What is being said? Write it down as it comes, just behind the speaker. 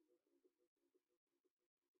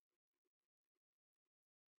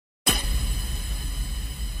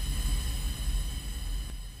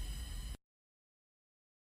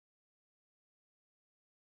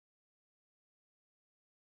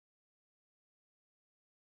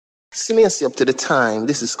See me up to the time.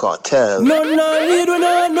 This is Cartel. No.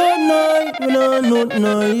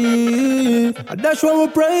 I dash when we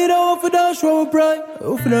pray, though, for dash when we pray.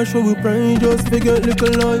 Oh, for dash when we pray, just figure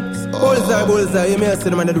little lights. Bullseye, you may have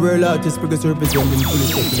said, man, that the world artist because you're representing fully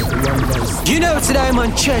taking it to One Voice. You know, today I'm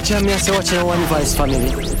on church, and I say watching a One Voice family.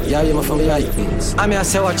 Yeah, you're from the Icons. I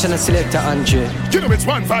say watching a selector Andrew. You know, it's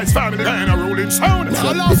One Voice family, and a rolling sound.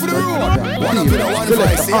 Now, love for the road. One of the One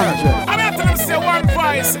Voice, yeah. I'm after them say One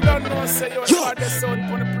Voice, you don't know, say you are the son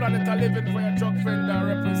on the planet, I live in where your drug friend that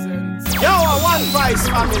represents. Yo, a One Voice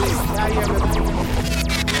family. Yeah, hear me.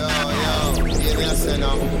 Yo, hear me a say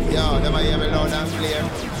now. Yo, never hear me loud and clear.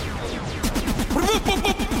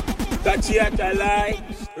 Touchy at a lie,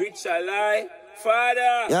 rich a lie,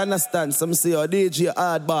 father. You understand? Some say your DJ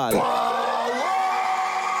Hardball.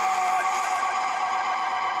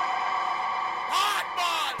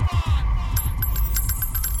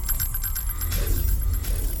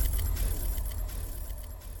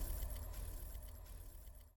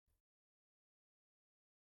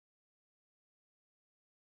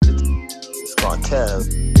 Cartel.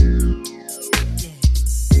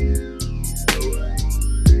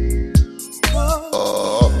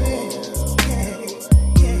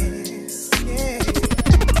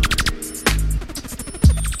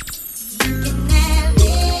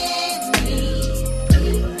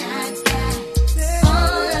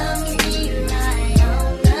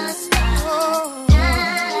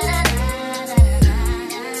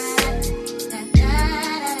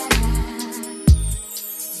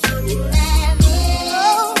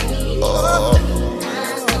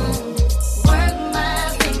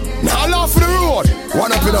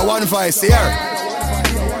 One Voice here.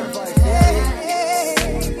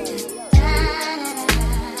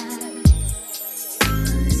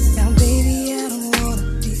 Now, baby, I don't wanna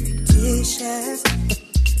be fictitious.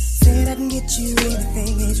 Saying I can get you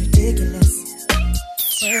anything is ridiculous.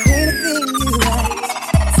 There anything you like,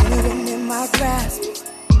 sitting in my grasp,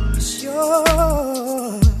 sure.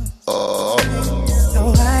 No,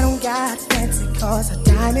 I don't got fancy cars or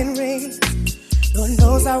diamond rings. Lord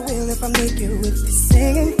knows I will if I make it with this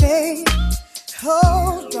singing thing.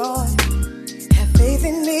 Hold on, have faith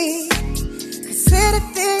in me, 'cause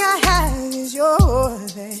anything I have is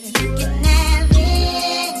yours. You can have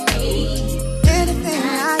anything, anything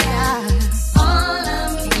I got. All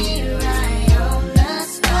of me right on the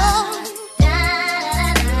spot.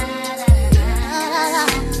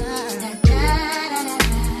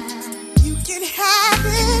 You can have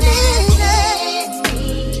it easy.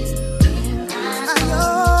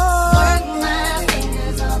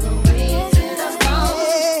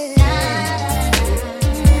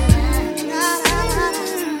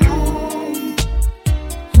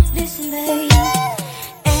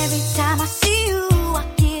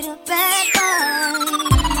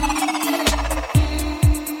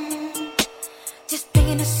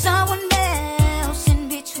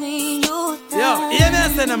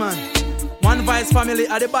 Man. One Voice family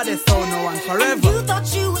are the baddest sound no one forever. And you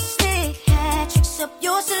thought you were slick, had tricks up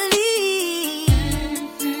your sleeve.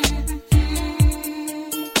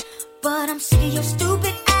 But I'm sick of your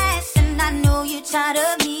stupid ass, and I know you're tired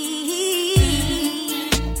of me.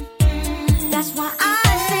 That's why I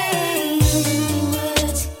say we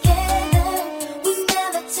were together, we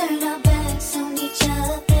never turned our backs on each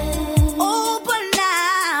other. Oh, but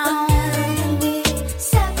now that we're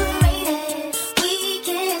separated, we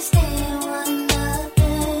can't stand one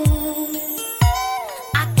another.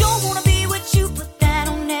 I don't wanna be with you, put that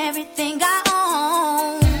on everything I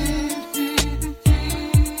own.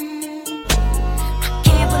 I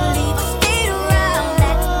can't believe I stayed around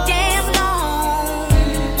that damn long.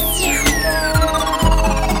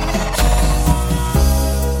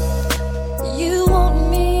 You want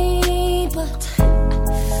me, but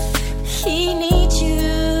he needs you.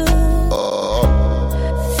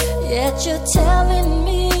 Yet you're telling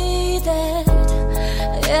me that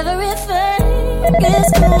everything is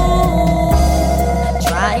cool.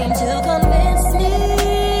 Trying to convince me,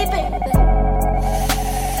 baby,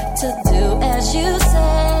 to do as you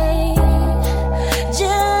say.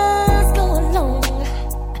 Just go along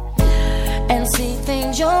and see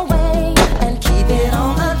things your way and keep it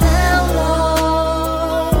on the down low.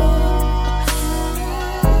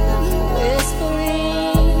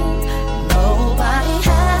 Whispering, nobody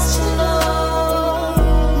has to know.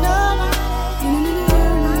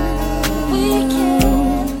 We can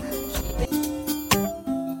keep it.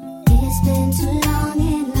 It's been too long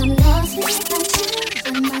and I'm lost without you.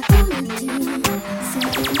 What am I gonna do?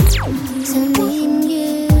 To meet you.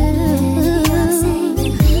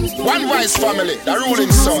 One Voice family, the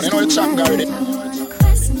ruling sound. You know the chant already.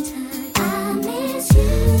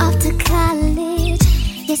 Often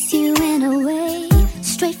Guess you went away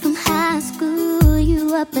straight from high school.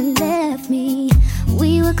 You up and left me.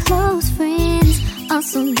 We were close friends,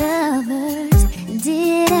 also lovers.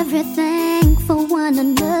 Did everything for one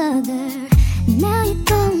another. Now you're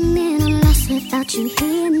gone and I'm lost without you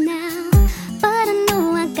here now. But I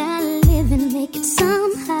know I gotta live and make it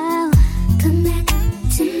somehow. Come back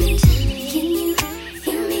to me. Can you hear me?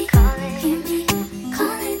 Hear me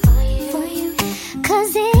calling for you.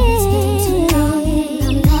 'Cause it's been too long and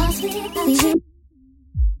I'm lost without you.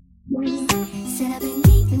 Said I've been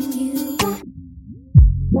needing you.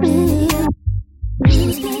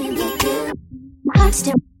 Who's been with you? My heart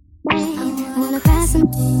still I wanna cry some.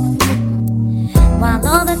 While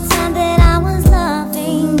all the time that I was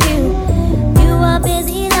loving you, you were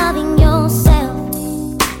busy loving yourself.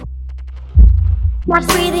 Not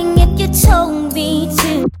breathing if you told me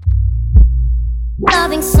to.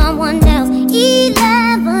 Loving someone else.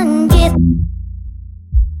 11 gifts.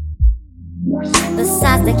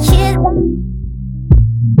 Besides the kids,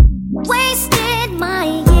 wasted my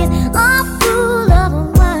years. A fool of a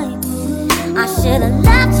wife. I should've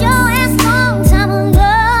left your ass long time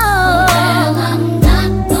ago. Girl, I'm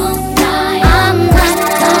not gonna cry. I'm not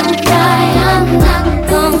gonna cry. I'm not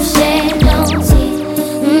gonna shed no tears.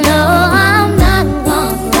 No, I'm not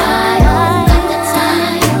gonna cry. I've got the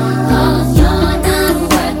time, 'cause you're not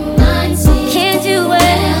worth my tears. Can't do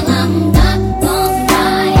it. Girl, I'm not gonna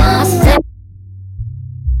cry. I said,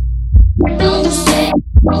 don't shed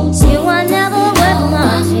no tears. You are never worth my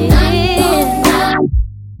tears.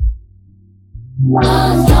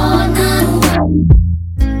 'Cause you're not worth.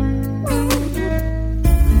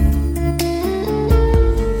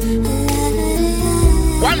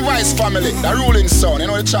 One Vice family, the ruling son. You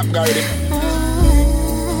know the chap guy there.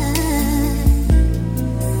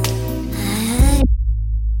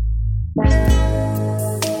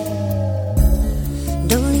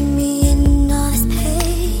 Don't leave me in all this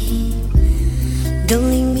pain. Don't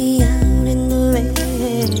leave me out in the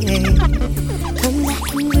rain. Come back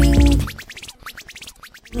and bring me.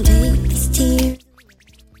 Take these tears.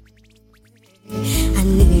 I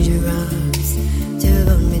need your arms to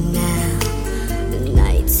hold me now. The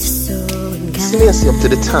nights are so Seriously up to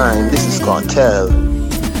the time, this is Cartel.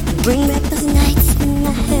 Bring back those nights when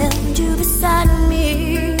I held you beside me.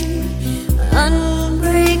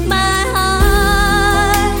 Unbreak my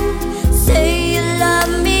heart. Say you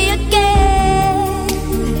love me again.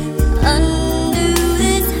 Undo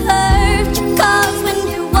this hurt you caused when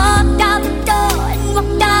you walked out the door and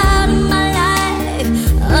walked out of my life.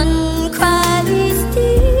 Uncry these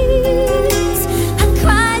tears. I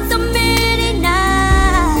cried so many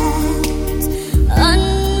nights.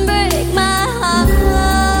 Unbreak my heart.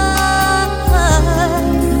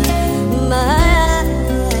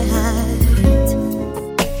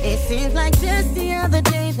 It seems like just the other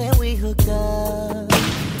day that we hooked up.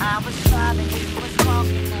 I was driving, you was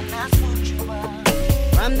walking, and I swooped you up.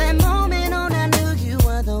 From that moment on, I knew you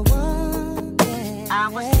were the one. Yeah. I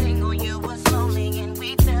was single, you was lonely, and we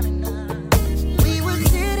fell in love. We would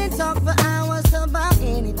sit and talk for hours about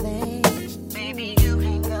anything. Baby, you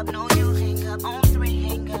hang up, no, you hang up, on 3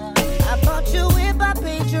 hang up. I bought you whip, I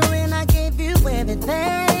paid you, and I gave you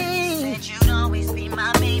everything. Said you'd always be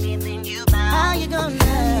my baby, then you bowed. How you gonna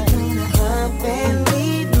up and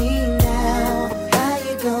leave me now? How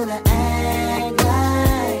you gonna act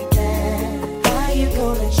like that? How you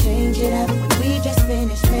gonna change it up? We just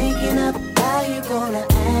finished making up. How you gonna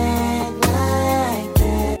act like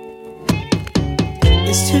that?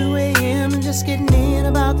 It's 2 a.m. just getting in,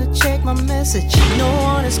 about to check my message. No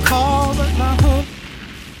one is called but my home.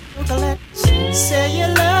 Say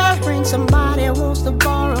your love brings somebody wants to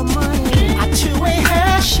borrow money. I two-way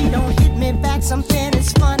her, she don't hit me back, something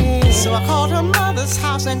is funny. So I called her mother's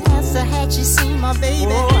house and asked her had she seen my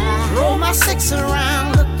baby. I rolled my 6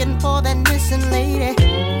 around looking for that missing lady.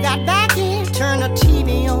 Got back in, turned the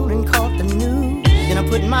TV on and caught the news. Then I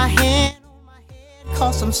put my hand on my head,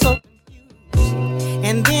 cause I'm so confused.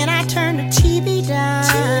 And then I turned the TV down,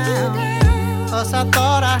 cause I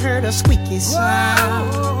thought I heard a squeaky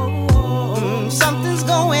sound. Something's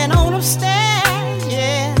going on upstairs,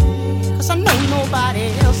 yeah, cause I know nobody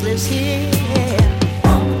else lives here.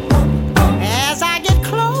 As I get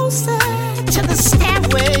closer to the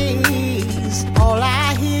stairways, all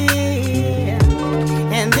I hear,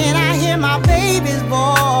 and then I hear my baby's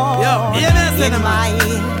voice. Yo, in my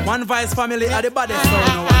ear. One Vice family are the baddest.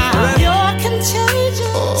 You're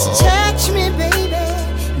contagious, touch me, baby,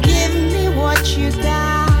 give me what you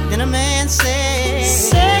got. Then a man said,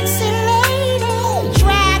 sexy lady,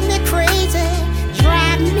 drive me crazy,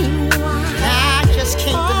 drive me wild. I just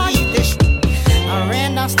can't believe this. I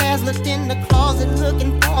ran downstairs, looked in the closet,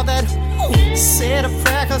 looking for said a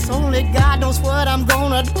prayer, cause only God knows what I'm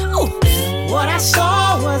gonna do. What I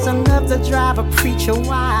saw was enough to drive a preacher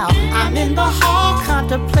wild. I'm in the hall,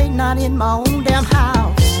 contemplating, not in my own damn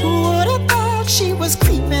house. Who would have thought she was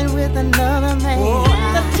creeping with another man?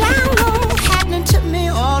 The download happening to me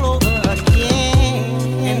all over again.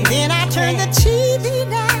 And then I turned the TV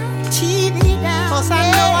down, cause I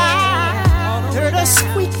know I heard a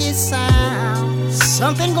squeaky sound.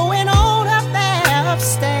 Something going on up there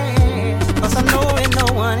upstairs, cause I know ain't no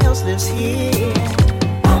one else lives here.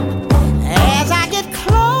 As I get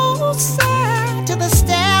closer to the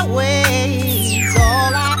stairways,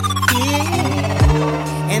 all I hear,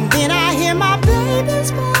 and then I hear my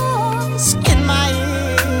baby's voice in my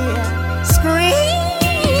ear,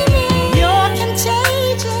 screaming, "You're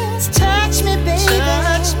contagious, touch me, baby,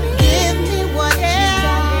 touch me. Give me what you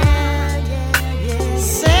got,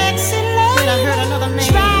 sexy lady, I heard another name.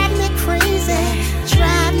 Drive me crazy,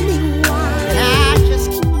 drive me wild." I just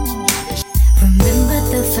Remember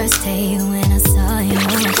the first day when I saw your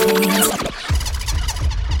face.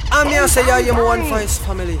 I'm here say yeah, you're my one voice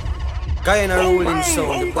family. Guy in a rolling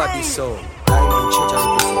sound, the body sound. Diamond Church and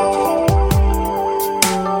represent.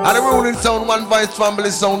 And the rolling sound, one voice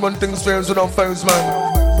family sound, one thing's fair, so don't first man.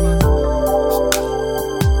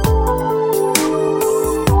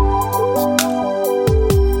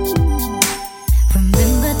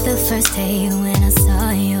 Remember the first day when I saw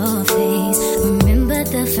your face. Remember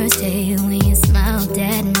the first day when you smiled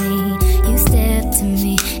at me. You stepped to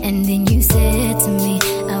me and then you said to me,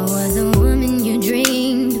 I was a woman you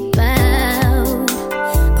dreamed about.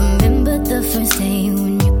 Remember the first day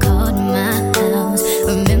when you called my house.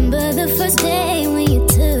 Remember the first day when you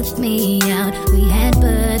took me out. We had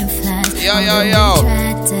butterflies. Yo. We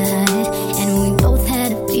tried to hide, and we both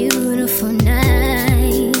had a beautiful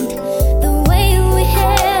night. The way we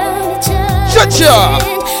held each other. Shut up.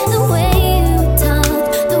 The way we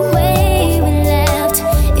talked, the way we laughed.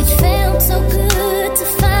 It felt so good to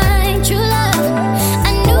find true love. I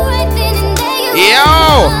knew right then and there you were Yo. the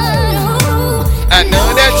one. I know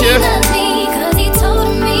that you loved me 'cause he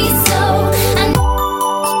told me so.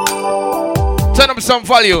 turn up some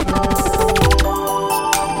volume.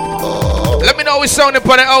 Let me know we sound up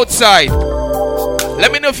on the outside.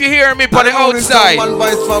 Let me know if you hear me on the outside. One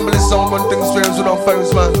voice family sound, one thing's fair, so don't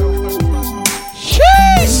first man.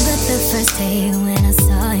 Remember the first day when I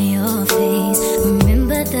saw your face.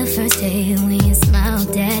 Remember the first day when you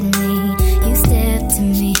smiled at me. You stepped to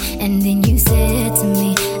me and then you said to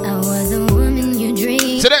me, I was a woman you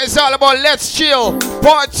dreamed. Today it's all about Let's Chill,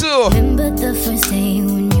 part 2. Remember the first day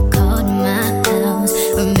when you called my house.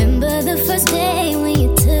 Remember the first day when you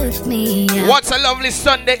took me out. What's a lovely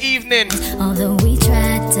Sunday evening. Although we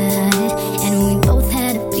tried to hide, and we both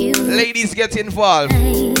had a beautiful Ladies get involved.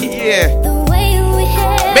 night. Yeah. The way we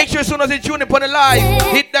had Make sure as soon as you tune up on the live,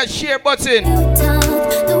 hit that share button.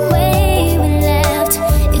 the way we laughed,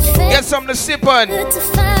 it felt Get something to sip on. good to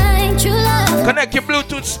find true love. Connect your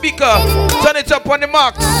Bluetooth speaker. Turn it up on the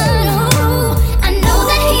max. I know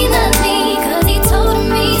that he loved me 'cause he told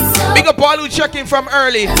me so. Big up all who checking from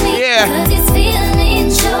early. Yeah. 'Cause his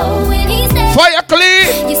feelings show when he's there. Fire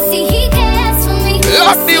clean. You see he cares for me.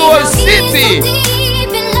 Lock the You see whole how he is so city.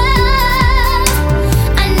 deep in love.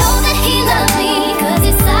 I know that he loves me 'cause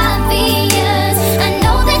it's obvious. I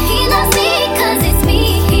know that he loves me 'cause it's me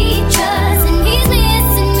he trusts, and he's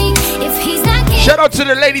missing me if he's not getting. Shout out to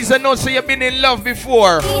the ladies that know so you've been in love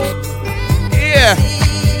before. Yeah.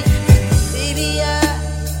 Baby, I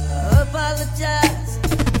apologize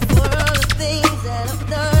for all the things that I've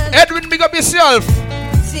done. Edwin, big up yourself.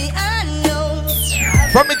 See, I know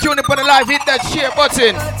From the tune up on the live, hit that share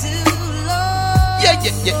button. for too long.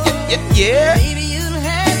 Yeah. Baby, you don't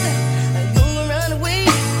have to go and run away.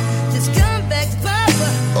 Just come back to Papa.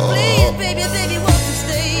 Please, baby, won't you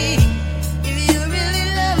stay? If you really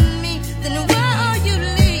love me, then why are you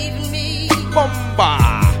leaving me? Bomba.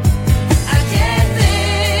 I can't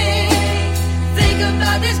think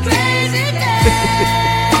about this crazy day.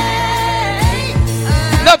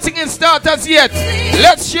 Nothing in start as yet.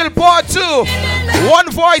 Let's chill part 2. One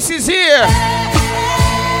voice is here.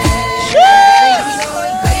 Crazy,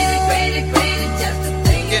 just to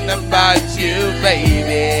think Thinking about you,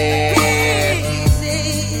 baby.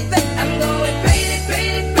 I'm going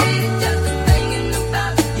crazy, just to thinking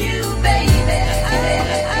about you, baby.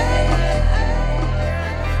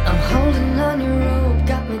 I'm holding on your rope,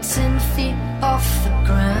 got me 10 feet off the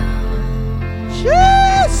ground.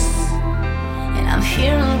 Yes. And I'm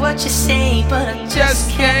hearing what you say, but I Just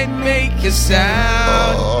can't make a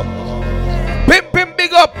sound. Pimp,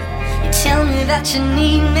 big up. You tell me that you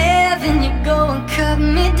need me, then you go and cut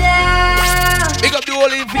me down. Big up the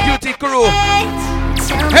whole Infinity crew. Hate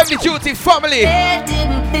Heavy duty family.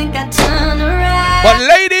 Didn't think I'd turn around. But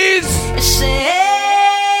ladies, Say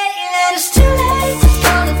that it's too late to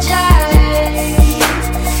apologize.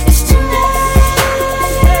 It's too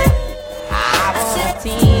late. I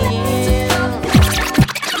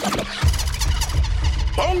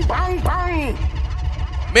Bang, bang, bang.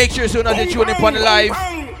 make sure you know that you're on the live.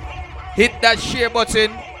 Hit that share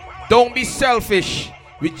button. Don't be selfish.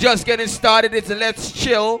 We're just getting started. It's Let's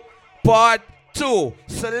Chill Part 2.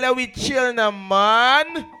 So let me chill now, man.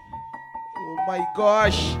 Oh my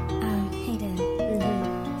gosh. Hey Dad.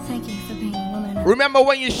 Thank you for being a woman. Remember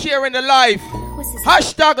when you're sharing the live. What's this?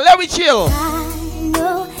 Hashtag let me chill. I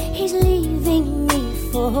know he's leaving me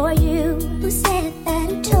for you. Who said that?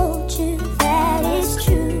 Who told you that is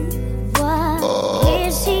true? What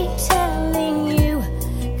is he telling you?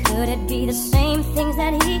 Could it be the same things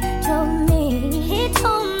that he told me? He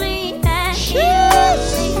told me that he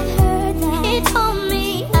loved me. I heard that. He told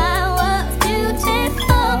me I was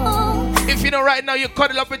beautiful. If you know right now, you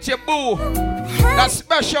cuddle up with your boo. That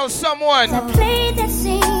special someone. I played that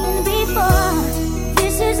scene before.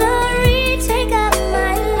 This is a retake of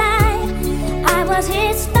my life. I was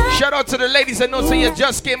his star. Shout out to the ladies that know so you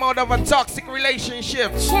just came out of a toxic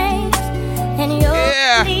relationship. Changed, and you're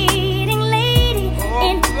Yeah. leading lady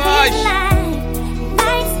in gosh. his life.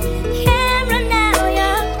 Lights, camera, now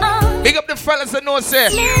you're on. Big up the fellas that know say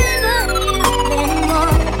Never you anymore.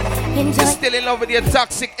 Enjoy you're still in love with your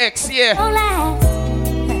toxic ex, yeah. your last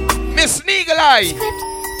Miss Neagle Eye. script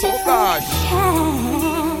to Oh gosh.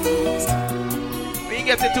 cast. We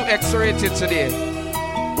getting too X-rated today.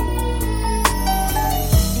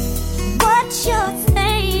 What you're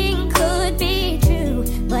saying could be true,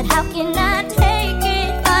 but how can I take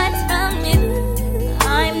advice from you?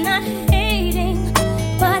 I'm not hating,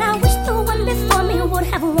 but I wish the one before me would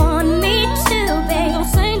have warned me to, babe. Don't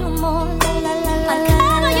say no more. I'll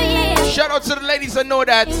cover you, yeah. Shout out to the ladies that know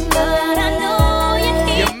that But I know you're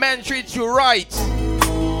here. your man treats you right.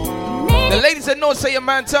 The ladies that know say your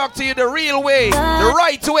man talk to you the real way, the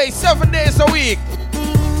right way, 7 days a week.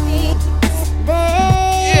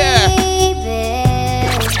 Yeah.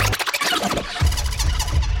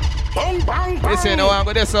 Bang, bang, bang. Listen, no one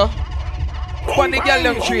go there, so. When the girl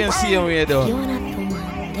them tree and see him here, though. You're not the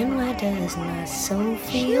one, then why does my soul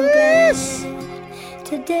feel good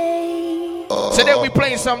today? Today we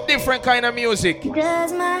playing some different kind of music.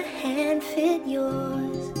 Does my hand fit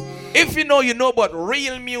yours? If you know about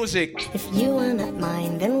real music. If you are not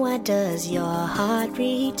mine, then why does your heart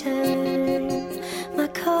return my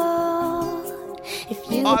call? If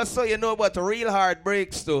you Also, you know about real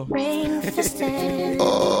heartbreaks too. bring the stand,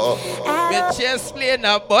 My chest playing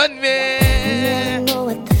up on I me. don't know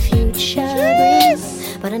what the future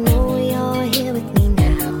brings, but I know you're here with me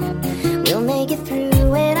now. We'll make it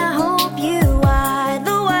through, and I hope you are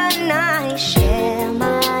the one I share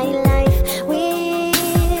my life with.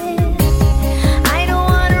 I don't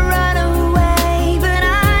wanna run away, but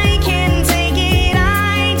I can't take it.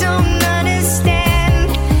 I don't understand.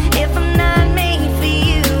 If I'm not made for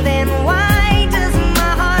you, then why does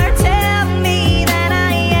my heart tell me that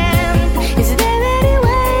I am? Is there any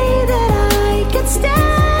way that I could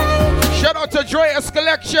stay? Shout out to Joyous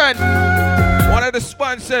Collection, one of the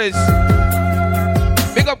sponsors.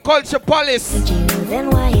 Big up Culture Palace. Then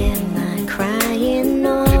why am I crying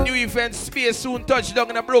on? New event space soon touch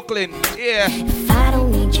down in Brooklyn. Yeah. If I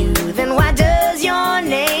don't need you, then why does your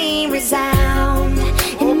name resound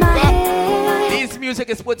in my head? This music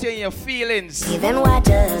is putting in your feelings. Then why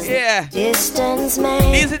does Yeah. distance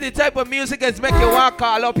make? This is the type of music that make you want to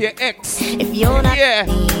call up your ex. If you're not Yeah.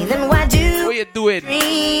 me, then why do What you doing?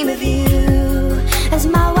 dream of you as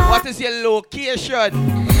my wife? What is your location?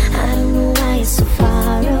 I don't know why it's so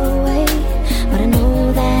far away, but I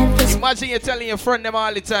know that this Imagine you're telling your friend them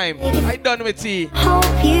all the time. I done with tea. hope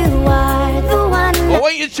you are the one. But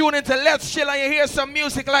when you tune into Let's Chill and you hear some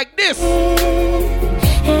music like this,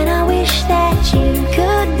 And I wish that you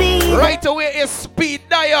could be right away is speed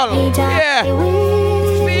dial. Yeah.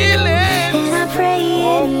 Feelings. And I pray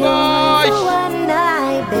Oh, you're gosh. the one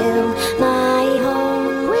I build my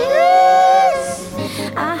home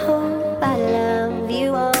with. I hope I love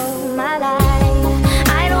you all my life.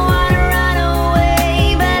 I don't wanna run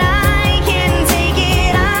away, but I can't take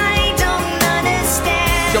it. I don't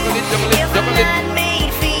understand. Juggle it, juggle it, If I'm juggle it. not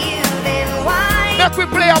made for you, then why? Let me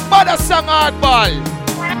play a mother song hardball.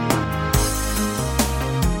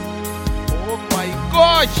 Oh my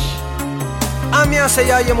gosh. I'm here say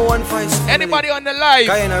yeah, you one voice. Anybody on the live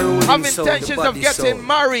Guyana ruling have sound, the intentions of body getting sound.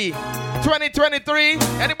 married? 2023.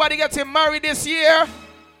 Anybody getting married this year?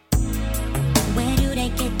 Where do they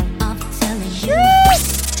get off telling you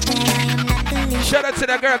that I am not the least Shout out to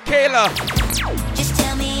the girl Kayla. Just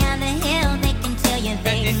tell me on the hill, they can tell you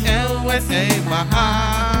they know what's in my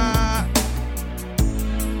heart.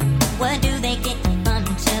 What do they get from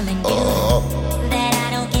telling you that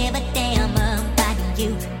I don't give a damn about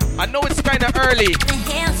you? I know it's kind of early. The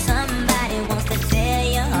hell somebody wants to tell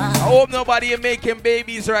you. I hope nobody is making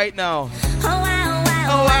babies right now. Oh, why, oh, why,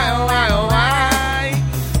 Oh, why, oh, why, oh, why?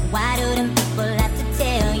 why do them people have to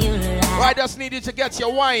tell you lies? Well, I just need you to get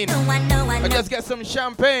your wine. I know, I just get some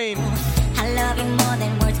champagne. I love you more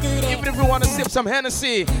than words could Even if you want to sip some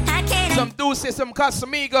Hennessy, I can't some Dulce, some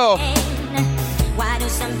Casamigo, why do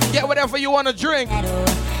some people get whatever you want to drink. I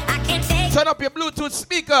can't take Turn up your Bluetooth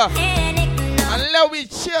speaker it. and let me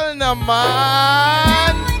chill now,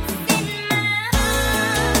 man.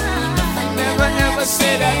 Never ever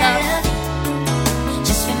say that.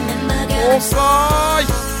 Just remember, girl, Oh gosh.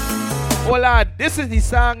 Oh lad, this is the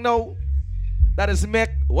song now that is make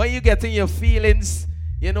when you get in your feelings,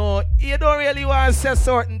 you know, you don't really want to say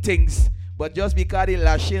certain things, but just because the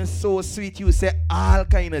lashing so sweet, you say all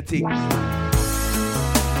kind of things.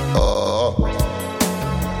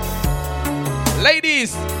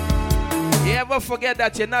 Ladies, you ever forget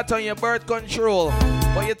that you're not on your birth control,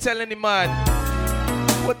 but you're telling the man,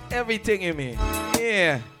 put everything in me.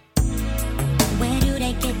 Yeah. where do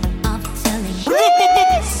they get off telling you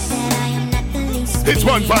that I am not the least? It's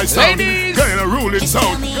 1-5 sound. Ladies. Getting a ruling Just tell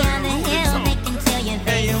sound. me on the hill, they can tell you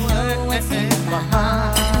they know what's in my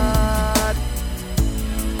heart.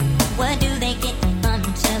 What do they get from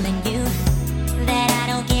telling you that I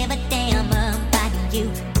don't give a damn about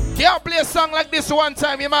you? Can't play a song like this one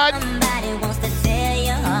time, you man. Somebody wants to tear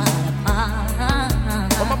your heart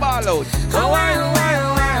apart. Come on, ball out. Oh, why, oh, why,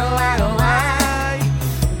 oh, why, oh, why, oh, why?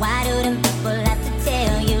 Why do them people have to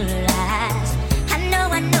tell you lies? I know.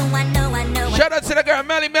 Shout out to the girl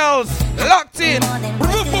Melly Mills, locked in. More than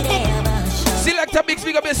words could ever show. Select a big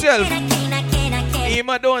speak up yourself. I can't.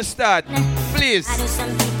 Emma, don't start. Please. I do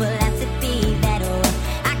some people have to be that way.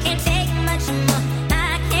 I can't take much more.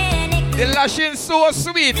 I can't ignore. The lashing so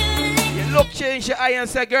sweet. You look, change your eye and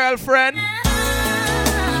say, girlfriend.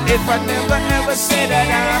 If I never ever say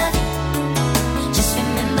that, Just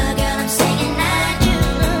remember, girl, I'm saying I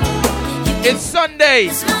do. it's Sunday.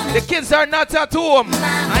 The kids are not at home.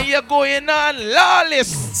 And you're going on lawless.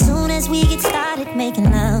 Soon as we get started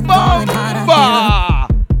making love, going harder, Bomba!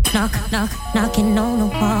 knocking on the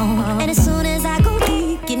wall. And as soon as I go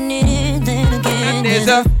deep, getting it in, then again, And there's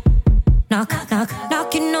a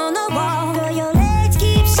knocking on the wall. Girl, your legs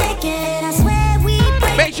keep shaking. I swear we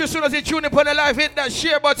break. make sure as soon as you tune in on the live, hit that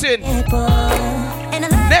share button. And I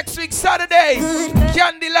love Next week, Saturday,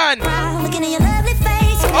 Candyland, looking at your lovely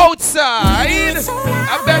face. outside. So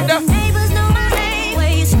I loud, bet the that. neighbors know my name.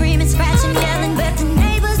 Where you screaming, scratching, yelling, but the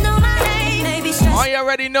neighbors know my name. Maybe Oh, stressing, you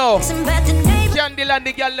already know. but the neighbors. Candyland,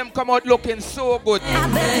 the girl them come out looking so good. I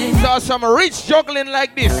bet. Saw some rich juggling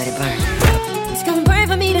like this. It's gonna burn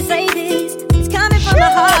for me to say this. It's coming from my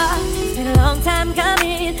heart. It's been a long time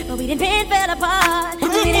coming, but we didn't fell apart. I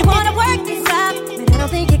really wanna work this out, but I don't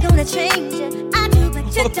think you're gonna change it. I do, but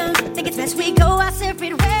you don't. I think it's best we go our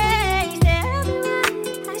separate ways. Tell me why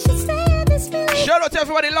I should stay in this feeling. Shout out to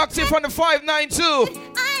everybody locked in from the 592. I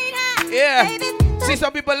ain't happy, Yeah. baby. See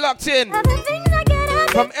some people locked in Other things I get out of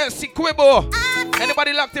from SC Quibbo.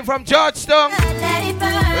 Anybody locked in from Georgetown? let it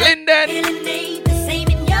burn. Linden. Feeling ain't the same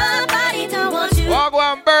in your body. Don't want you to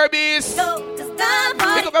Wagwan Burbies. go, 'cause the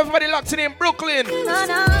body- Pick up everybody locked in Brooklyn, Oh,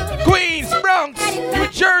 no. Queens, Bronx, New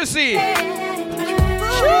Jersey.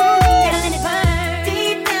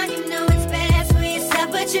 Deep down, you know it's best for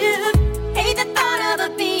yourself, but you hate the thought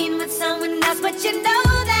of a being with someone else, but you know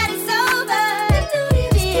that it's over.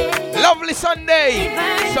 Lovely Sunday.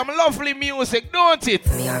 Some lovely music, don't it?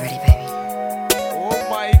 Me already, baby. Oh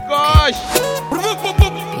my gosh.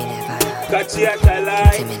 Catch you at a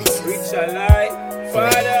lie, reach a lie,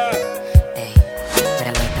 Father. Hey, but I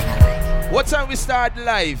love thing I like. What time we start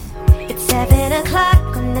live? It's 7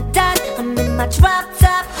 o'clock on the dot. I'm in my drop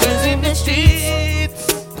top, In the streets.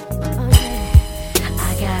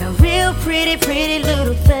 I got a real pretty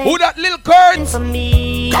little thing Who that little Kurt? for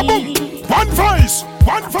me. Kaboom! One voice!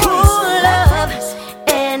 One voice! Full of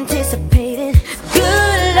anticipated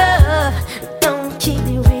good love. Don't keep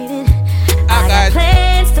me waiting. I got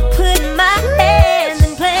plans to put my hands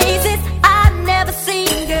in places I've never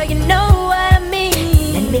seen. Girl, you know what I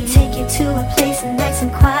mean. Let me take you to a place nice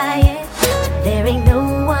and quiet. There ain't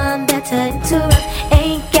no one better to interrupt.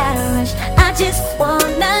 Ain't gotta rush. I just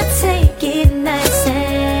wanna take it nice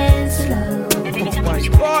and slow. Oh my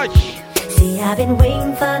gosh. See, I've been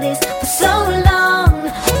waiting for this for so long.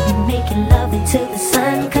 We're making love until the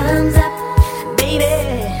sun comes up. Baby,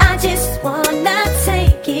 I just wanna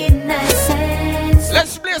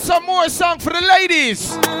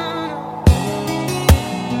ladies.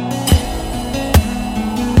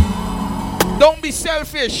 Don't be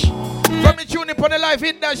selfish. From the tune upon the live,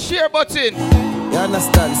 hit that share button. You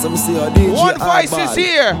understand? Some see how DJ One voice Hardball is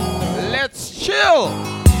here. Let's chill.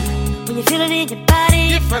 When you feel it in your body,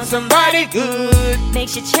 You find somebody good.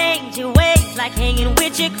 makes you change your ways, like hanging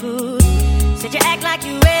with your crew. Said you act like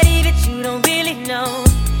you're ready, but you don't really know.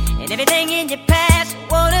 And everything in your past, you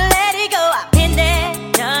wanna let it go. I've been there,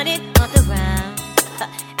 done it, on the round.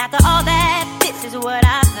 After all that, this is what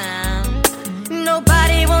I found.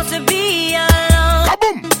 Nobody wants to be alone.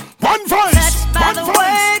 Kaboom! One voice! Touched by the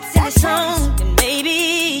words in the song, and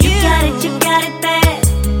maybe you got it bad.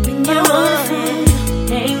 When you want it,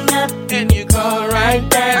 hang up And you call right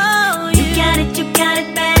back. Oh, you got it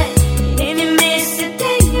bad. If you miss it,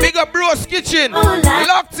 then you Big up Bro's Kitchen. like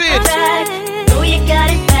Locked in. back. Know you got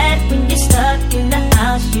it bad when you're stuck in the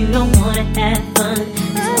house. You don't wanna have fun.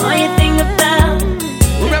 That's all you think about.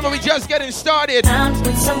 Remember, we just getting started.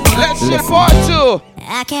 With someone. Let's share part 2.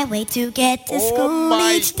 I can't wait to get to Oh school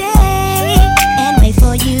my. each day and wait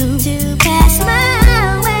for you to pass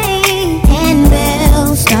my way. And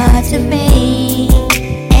bells start to ring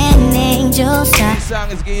and angels start. This song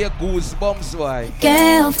is giving you goosebumps, why?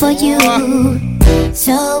 Girl, for you.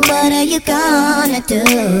 So what are you gonna do?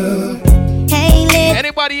 Hey, little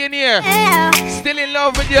Anybody in here girl, still in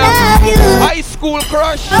love with your love you. high school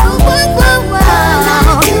crush? Oh, whoa, whoa,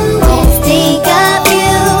 whoa. Think of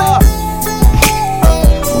you.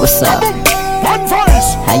 What's up? One voice!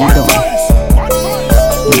 How you doing?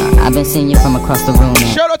 Nah, I've been seeing you from across the room,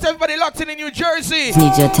 man. Shout out to everybody locked in New Jersey. Just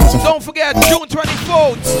need your attention. Don't forget, June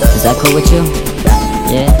 24th. Is that cool with you?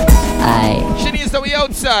 Yeah? Alright, She needs to be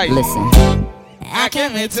outside. listen. I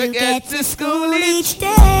can't wait to get to school each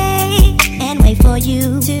day and wait for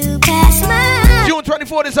you to pass my June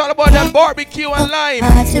 24th is all about that barbecue and lime.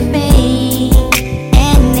 heart to me.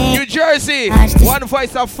 And then New Jersey, one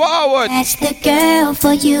voice up forward. that's the girl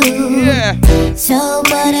for you. Yeah. So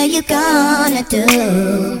what are you gonna do?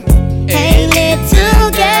 Hey, little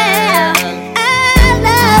girl, I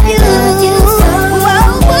love you. Whoa,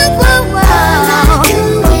 whoa, whoa, whoa.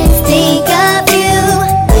 Think of you.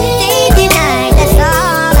 Day and night, that's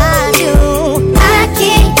all I do. I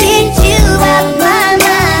can't get you out of my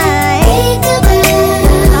mind.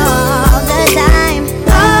 All the time,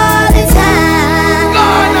 all the time.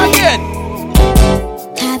 Gone again.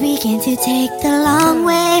 I begin to take the long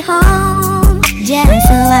way home, just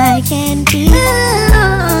so I can be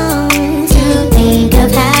alone. To think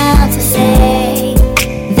of how to say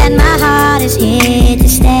that my heart is here to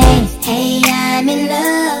stay. Hey, I'm in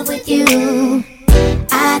love with you.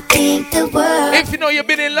 I think the world If you know you've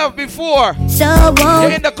been in love before, so you're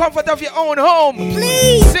won't in the comfort of your own home.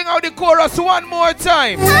 please. Sing out the chorus one more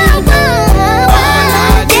time.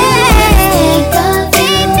 Think of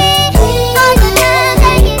me. All the time,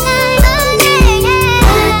 day and night, all day.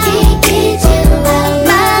 I can't get you out of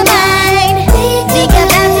my mind. Think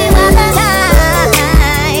about you all the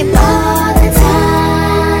time, all the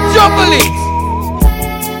time. Juggle it.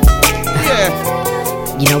 Yeah,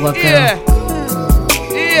 You know what, girl? yeah,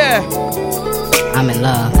 yeah. I'm in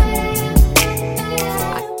love.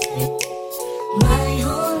 My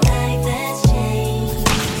whole life has changed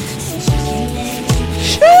since you came in.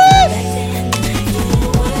 Back then, you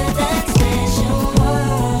were that special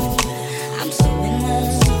one. I'm so in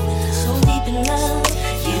love, so deep in love.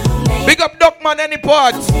 You make Big up Duckman any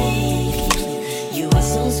part. you are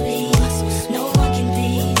so sweet, no one can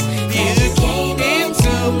beat. You came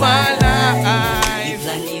Into my life,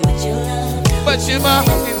 like me with your love. but you're my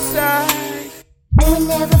hook inside. I will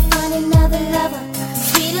never find another lover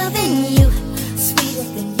sweeter than you, sweeter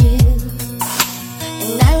than you.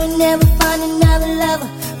 And I will never find another lover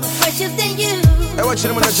more precious than you. Hey, watch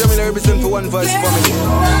them on the Jamila represent for One Voice family.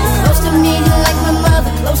 Close to me, you like my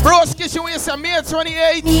mother. Close to Bro's Kitchen with some May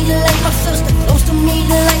 28. me, you like my sister. Close to me,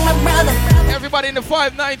 you like my brother. Everybody in the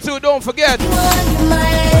 592, don't forget. You are my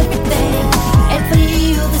everything, and for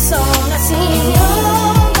you the song I sing.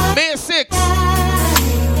 May 6th,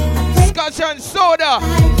 Scotch and Soda.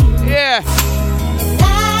 Yeah.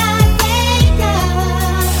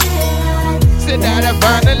 Sit down and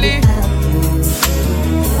finally.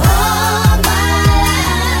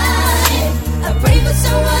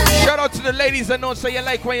 Shout out to the ladies that know say you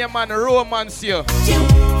like when your man romance you.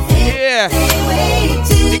 Yeah.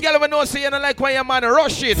 The girl that know say you don't like when your man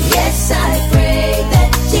rush it. Yes, I pray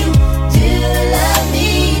that you do love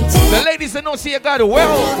me too. The ladies that know say you got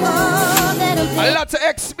well, a lot of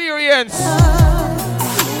experience.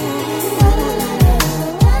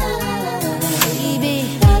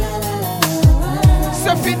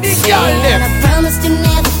 And I promise to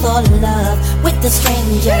never fall in love. with a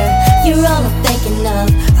stranger. You're all I'm thinking of.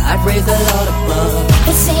 I praise the Lord above.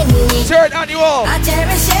 It's in me. Third annual I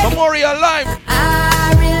cherish it. Memorial Live.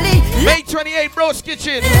 I really May 28, Bros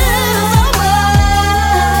Kitchen.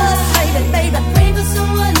 Baby, pray for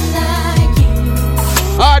someone like you.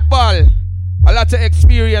 Hardball. A lot of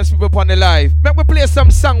experience people upon the live. Make me play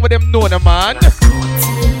some song with them know the man.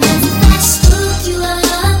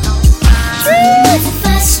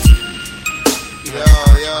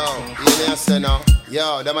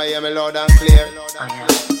 Yo, them I hear me loud and clear.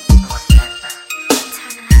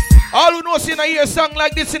 All who know seen I hear a song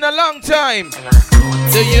like this in a long time.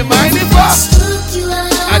 Do you mind if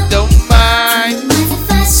I don't mind.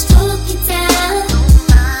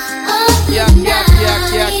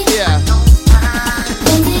 Yeah.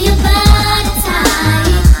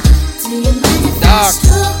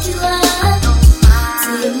 Dark.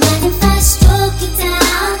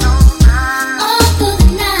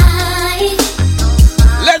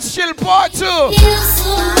 Let's chill part 2.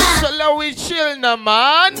 So let we chill now,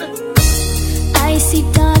 man. I see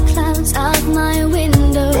dark clouds out my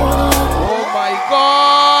window. Oh my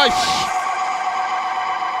gosh.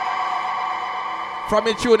 From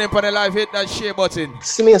me tuning in on the live, hit that share button.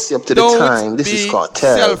 See me up to the Don't time. This is be called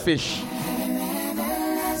Tell. selfish.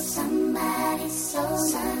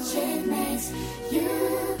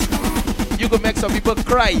 You could make some people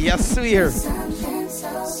cry, I swear.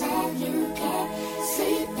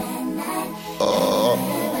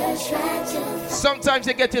 Sometimes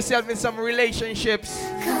you get yourself in some relationships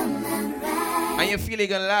and you feel it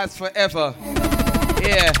gonna last forever.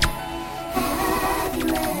 Yeah.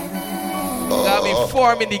 Got me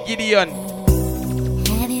forming the Gideon.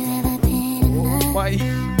 Oh my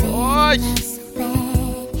gosh.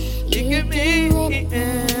 You give me.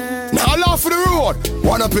 Now laugh for the road.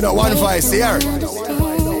 One up in a one vice here. Have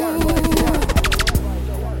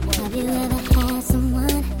you ever had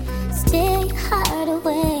someone steal your heart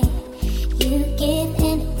away? You give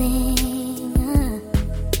anything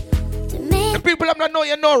to make The people I'm not know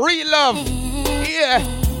you know real love. Yeah.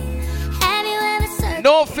 Have you ever searched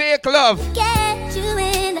No fake love. get you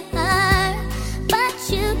in the heart, but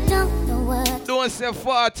you don't know what, Don't say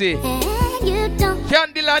 40. and you don't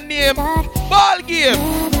Candle and name. start Ball game.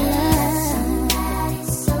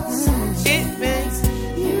 it makes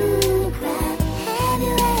you cry. Have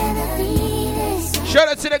you ever been this? Shout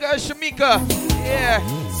out to the girl Shamika. Yeah.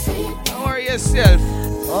 Don't worry yourself.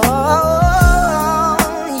 Oh,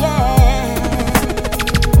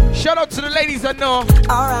 yeah. Shout out to the ladies I know.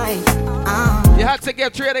 Alright. You had to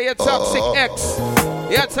get rid of your toxic ex.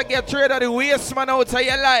 You had to get rid of the waste man out of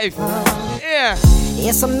your life. Yeah.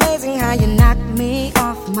 It's amazing how you knock me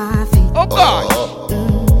off my feet. Oh God.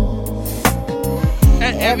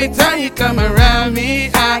 And every time you come around me,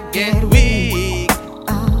 I get weak.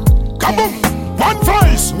 Come on, one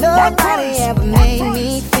voice. Nobody ever made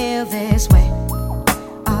me feel this way.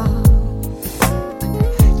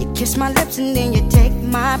 You kiss my lips and then you take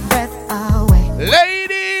my breath away.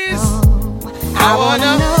 Ladies, I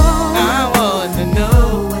wanna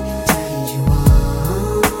know what turns you on.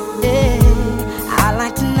 Yeah, I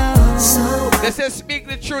like to know. they say speak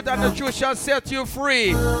the truth and the truth shall set you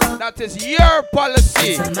free. That is your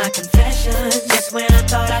policy. These are my confessions. Just when I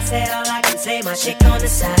thought I said all I can say, my chick on the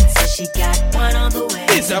side says she got one on the way.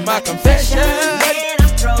 These are my confessions. Man,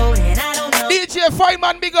 I'm pro and I don't know. DJ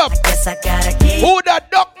Fireman, big up. Guess I gotta keep Who that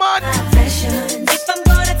duck man? confessions. If I'm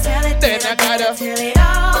gonna tell it, Then I gotta tell it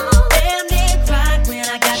all. Damn near cried when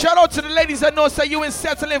I got. Shout out to the ladies that know say you ain't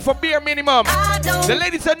settling for bare minimum. The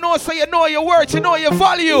ladies that know say you know your worth, you know your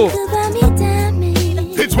value.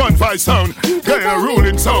 It's one vice sound. Get a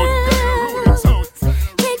ruling sound.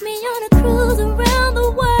 Take me on a cruise around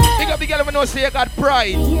the world. Big up the girl who know say you got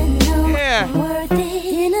pride. Yeah. Worth it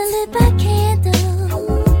in a lit by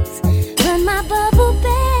candles. Run my bubble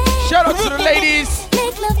bed. Shout out to the ladies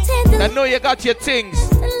Make love tender. that know you got your things.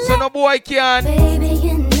 So no boy can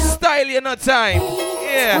style you no time.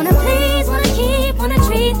 Yeah. Wanna please, wanna keep, wanna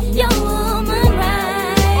treat your woman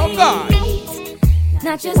right. Oh God.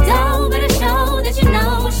 Not just dough, but a show that you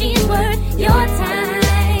know she is worth your time.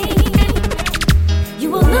 You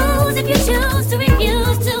will lose if you choose to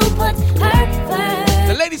refuse to put her first.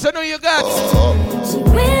 The ladies that know you got She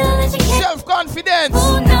will and she can't. self-confidence,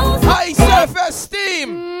 Who knows high self-esteem.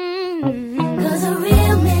 Cause a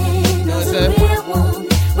real man knows a real woman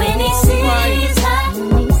when he sees her.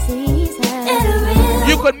 And a real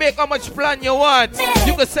You could make how much plan you want.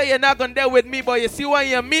 You could say you're not gonna deal with me, but you see when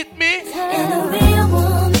you meet me, and a real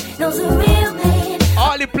woman knows a real man.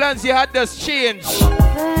 all the plans you had just change.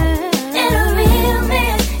 And a real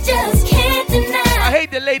man just can't deny. I hate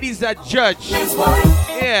the ladies that judge.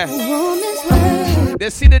 Yeah. They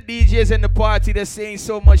see the DJs in the party, they're saying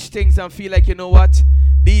so much things and feel like, you know what?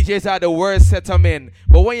 DJs are the worst set of men.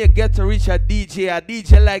 But when you get to reach a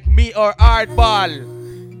DJ like me or Hardball.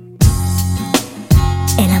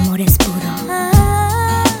 El amor es puro.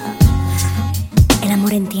 El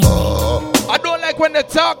amor entiende. I don't like when they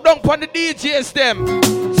talk down on the DJs them.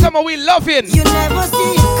 Some of we loving. You never see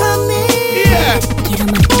it coming. Yeah.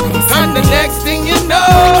 And the next thing you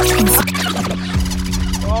know.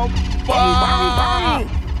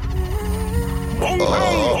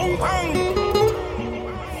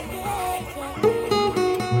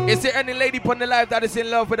 Is there any lady on the live that is in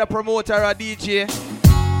love with a promoter or a DJ?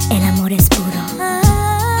 El amor es puro.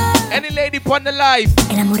 Any lady on the live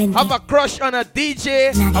have a crush on a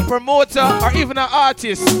DJ, a promoter, or even an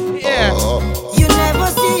artist? Yeah. You never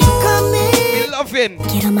see it coming. We loving.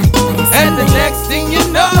 And the next thing you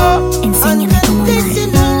know.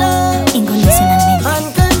 Unconditional love.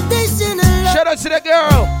 Unconditional love. Shout out to the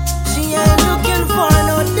girl. She ain't looking for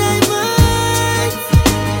no diamond.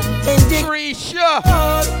 Trisha.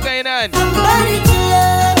 Going on. Somebody to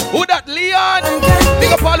love. Who that? Leon.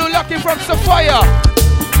 Big up all who lucky from Sapphire.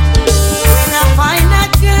 When I find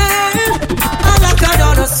that girl, all I got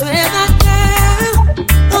on, I swear that girl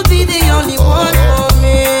will be the only one for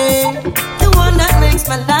me, the one that makes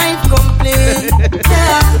my life complete.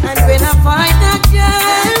 Yeah, and when I find that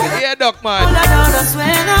girl, yeah, Doc man, all I got, I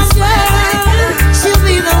swear that girl, she'll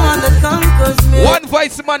be the one that conquers me. One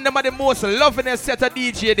Voice man, them are the most lovingest set of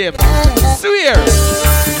DJ them. Swear.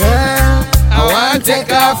 Girl, I wanna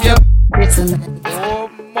take off your. Oh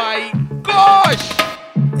my gosh.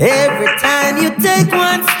 Every time you take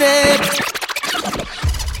one step.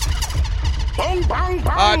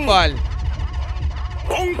 Hardball.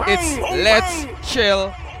 It's Let's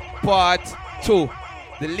Chill Part 2.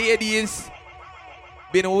 The ladies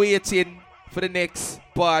been waiting for the next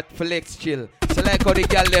part for Let's Chill. So like how the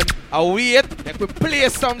girl them I wait, like we play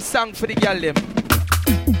some song for the girl them.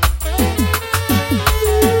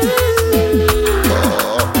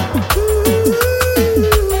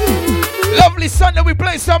 Lovely Sunday, we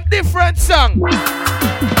play some different song.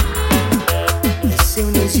 As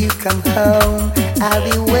soon as you come home, I'll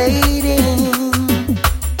be waiting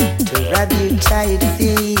to rub your tired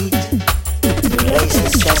feet, to race the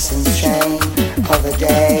stress and strain of the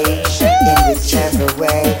day in whichever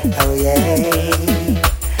way. Oh yeah.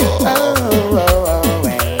 Oh,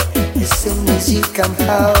 yeah. As soon as you come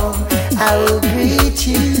home, I will greet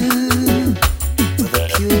you with the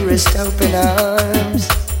purest open arms.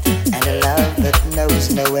 And a love that knows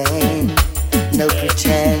no end, no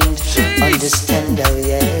pretend, understand, oh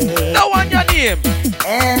yeah. No one your name.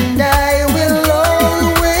 And I will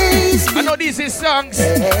always be. I know these is songs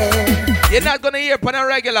you're not gonna hear on a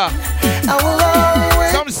regular. I will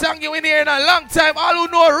always. Some song you in here in a long time. All who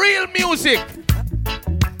know real music.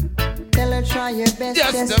 Tell her try your best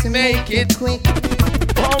just to make it quick.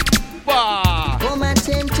 Bumba. Go my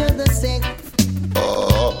team to the sick.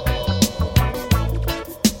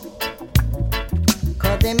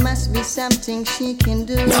 There must be something she can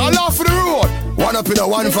do. Now laugh for the road. One up in a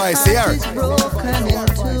one voice here.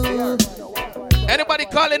 Anybody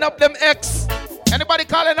calling up them ex? Anybody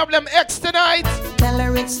calling up them ex tonight? Tell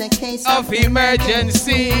her it's a case of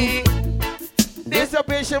emergency. There's a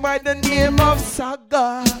patient by the name of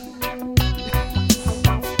Saga.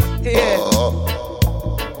 Yeah.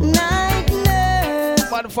 Night nurse.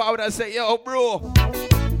 One forward and say, yo, bro.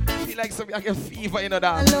 Feel like something like a fever, you know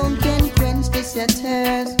that. Alone can quench this your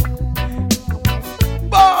thirst.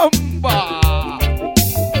 Bomba.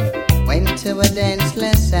 Went to a dance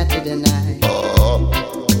last Saturday night.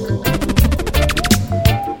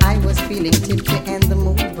 I was feeling tipsy and the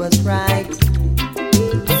mood was right.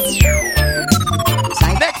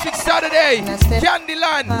 Next week Saturday,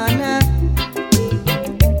 Candyland.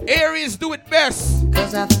 Aries do it best.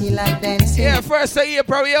 Cause I feel like dancing. Yeah, first of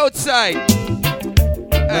April we outside.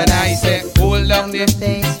 And I say, hold on the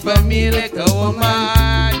face for me like a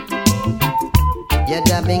woman. You're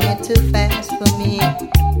dubbing it too fast for me.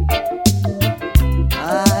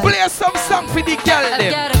 Play some song for the girl them.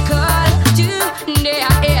 I got a call today.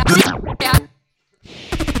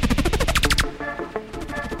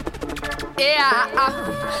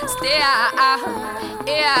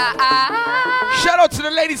 Shout out to the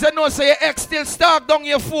ladies that know say your ex still stalk down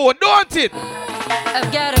your phone, don't it? I've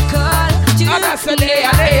got a call today.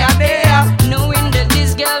 Knowing that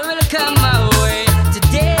this girl will come my way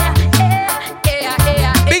today.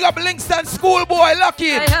 Big up Lingston Schoolboy,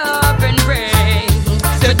 Lucky. I hope and pray.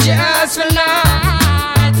 So just for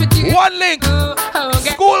night with you. One link.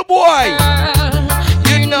 Schoolboy.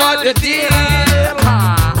 You know the deal.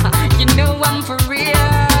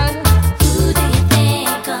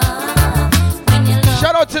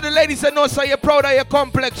 to the ladies that know so you're proud of your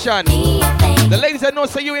complexion. The ladies that know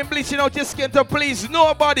so you ain't bleaching out your skin to please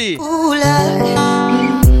nobody. Ooh,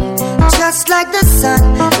 love. Just like the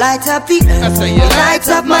sun, light up the earth, light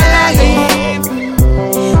up my life.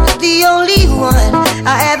 The only one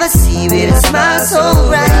I ever see with a smile so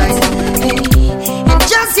bright. And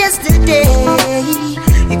just yesterday,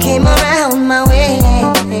 you came around my way.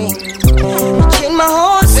 You changed my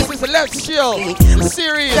whole. This is the Let's Chill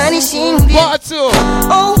series, part 2.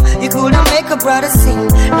 Oh, you couldn't make a brother sing.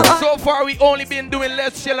 No, so far we only been doing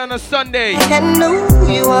Let's Chill on a Sunday. And no,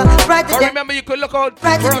 you are right. But remember, you could look out for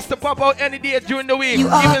us to pop out any day during the week,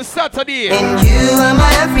 even Saturday. And you are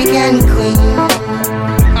my African queen.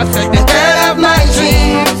 I said the girl of my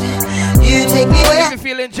dreams. You take me where I'm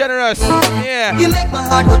feeling generous. Yeah. You make my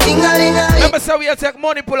heart go ding-a-ling-a-ling. Remember, so we take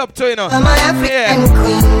money pull up to you know. I'm my African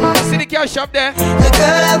queen. See the cash shop there? The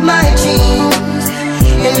girl of my dreams.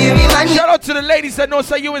 And you remind me. Shout out to the ladies that know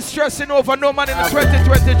so you ain't stressing over no man in the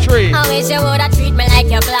 2023. I wish you woulda treat me like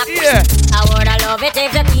your black. Yeah. I woulda love it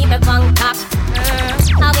if you keep me Bangkok.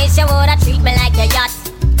 I wish you woulda treat me like your yacht.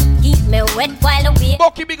 Keep me wet while the week.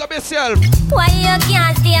 Bucky, big up yourself. Why you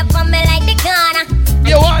can't stay for me like the corner?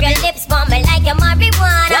 You want your lips for me like your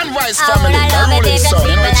marijuana. One Vice family, the ruling son,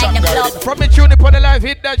 you know the champ guy. From the tune upon the live,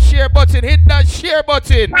 hit that share button, hit that share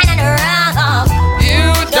button.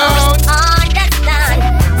 You don't understand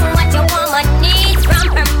what your woman needs from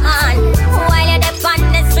her man. While you're up on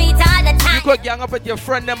the street all the time. You could gang up with your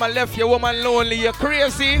friend them and left your woman lonely. You're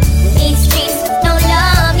crazy. These streets don't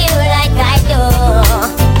love you like I do.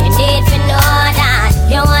 You need to know that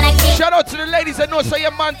you wanna keep. Shout out to the ladies that know so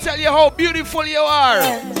your man tell you how beautiful you are.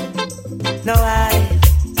 No, I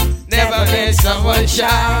never let someone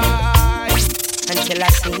shine until I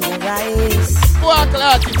see your eyes. Walk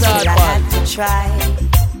like it's hard, I had to try.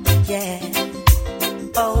 Yeah.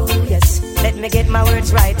 Oh yes. Let me get my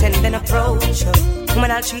words right and then approach you.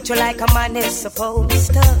 When I'll treat you like a man is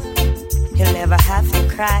supposed to. You'll never have to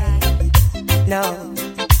cry. No.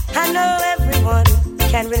 I know everyone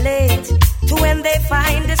can relate to when they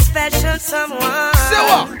find a special someone.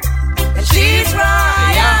 So and she's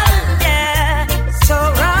royal, yeah, so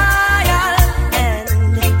royal, and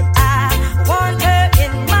I want her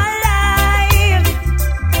in my life.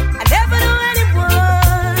 I never knew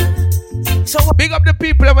anyone. So big up the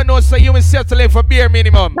people ever know so you will settle for bare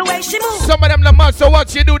minimum. The way she moves. Some of them the man, so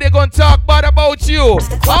what you do, they gonna talk bad about you.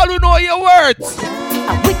 All who know your words.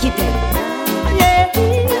 A wicked yeah.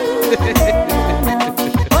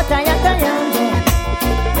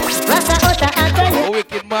 A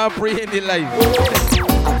wicked man pray in the life.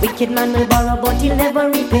 A wicked man will borrow but he'll never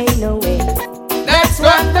repay no way. That's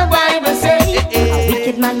what the Bible says. A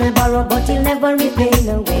wicked man will borrow but he'll never repay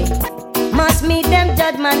no way. Must meet them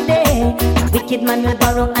judgment day. A wicked man will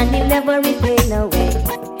borrow and he'll never repay no way.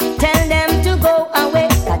 Tell them to go away.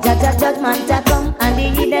 Judgment a come and the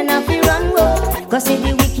hidden have to run go. Cause see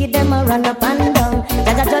the wicked them a run up and down.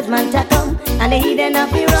 Judgment a come and the hidden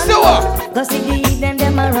have to run go. Cause see the hidden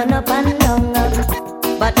them a run up and down.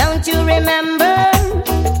 But don't you remember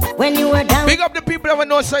when you were down? Big up the people who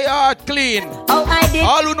know say your heart clean. Oh, I did.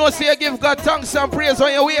 All who know say you give God thanks and praise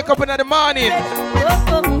when you wake up in the morning.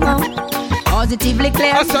 Positively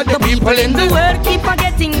clear. I saw the people in the world keep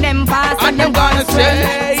forgetting them past and them gonna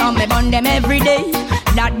say. Some me burn them every day.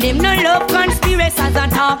 That them no love conspiracies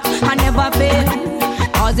at all. I never fail.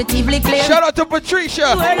 Positively clear. Shout out to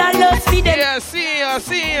Patricia. Well, I love see them. Yeah,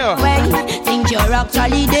 see you. Well, think you're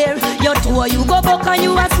actually there. You two you go back and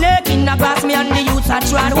you a snake in the grass. Me and the youths are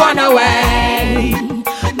trying one away.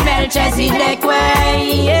 Melchizedek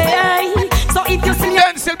way. Yeah. So if you see me,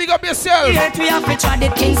 then still big up yourself. We have to try the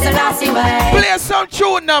King Selassie way. Play some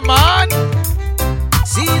tune now, man.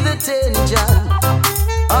 See the danger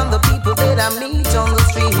on the people that I meet on the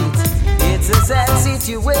street. It's a sad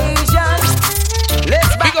situation.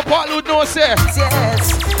 Let's big up all who know say.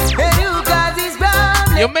 Yes. And you guys is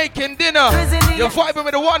brown. You're making dinner. You're vibing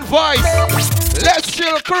with the one voice. Let's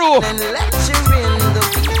chill crew. And lecturing the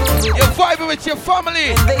people. You're vibing with your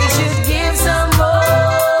family. They should give some more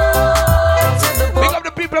to the big up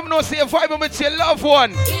the people who know say you're vibing with your loved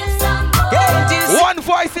one. One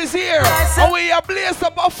voice is here, and we are blazed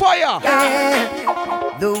up a fire.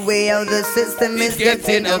 Yeah. The way of the system is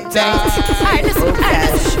getting uptight.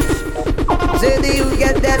 So do you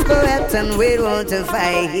get desperate and we want to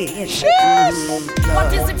fight?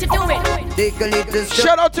 What is it you're doing? take a little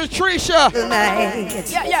shout out to Trisha.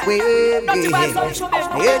 Yeah.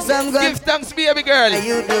 Here's some good. Give thanks, baby girl.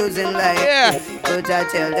 You losing life. Yeah. But I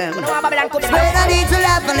tell them, spread a little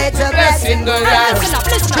laugh and let your blessing go down.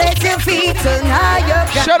 Place your feet on higher.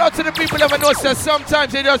 Shout out to the people that know that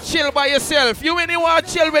sometimes you just chill by yourself. You really want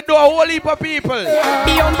to chill with a whole heap of people.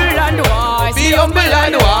 Be humble and wise. Be humble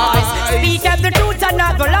and wise. Speak of the truth and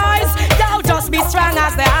not the lies. Thou just be strong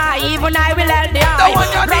as the eye. Even I will help the eye.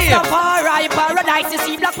 Rastafari, paradise. You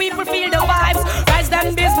see black people feel the vibes. Rise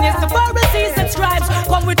them business, the Pharisees and scribes.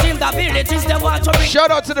 Come within the villages, they want to bring.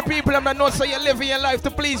 Shout out to the people that know so you're living your life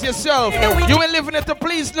to please yourself. You ain't living it to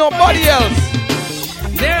please nobody else.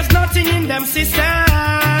 There's nothing in them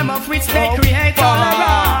system of which they create all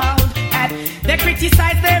around. And they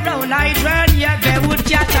criticize their own children, yeah, they would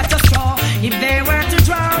catch at a straw if they were to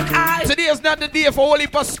drown. Today is not the day for whole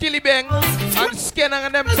heap of skilly bang and skin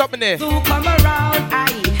and them something there. To come around,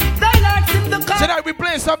 tonight we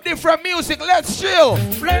playing some different music. Let's chill.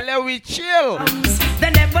 Let we chill.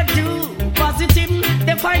 They never do positive.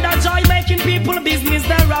 They find a joy making people business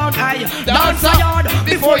around. Dance yard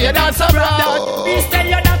before you dance around. Please tell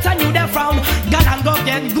you that I knew they frown. God and go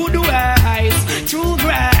get good ways. True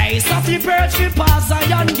grace. Of the birds we pass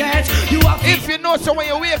and get. If you know so when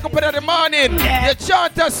you wake up in the morning, you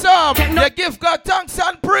chant a psalm, you give God thanks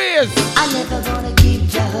and praise. I'm never gonna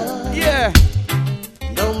keep you. Yeah.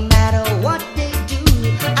 No matter what they do,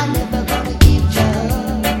 I'm never gonna keep you.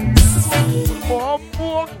 One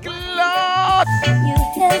more glass. You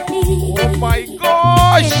held me. Oh my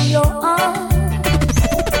gosh. In your arms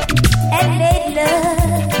and made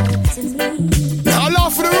love to me. All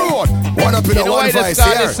off the road. One up in the one vice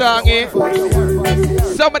here. Song, eh?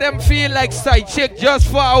 Some of them feel like side chick just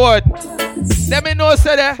forward. Let me know,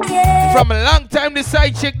 sir. Yeah. From a long time, the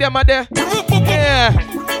side chick them are there. Yeah.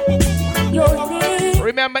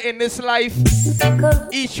 Remember, in this life,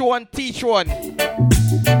 each one teach one.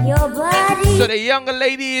 So the younger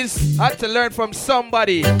ladies had to learn from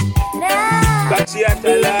somebody.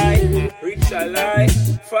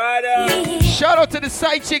 Shout out to the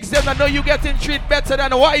side chicks them. I know you getting treated better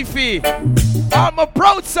than a wifey. I'm a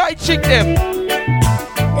proud side chick them.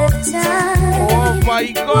 Oh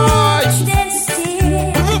my gosh.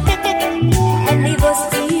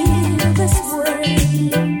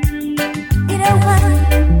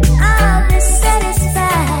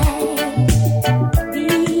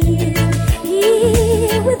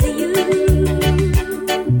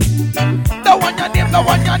 The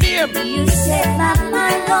one your name. You set my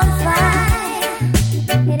mind on fire.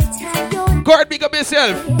 Anytime you're go ahead, big up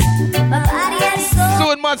yourself. my body and soul.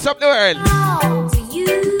 Soon match up the world. Oh, to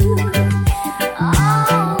you.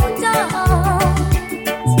 Oh, don't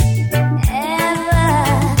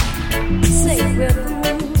ever say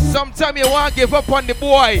we're. Sometimes you want to give up on the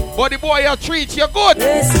boy, but the boy will treat you good.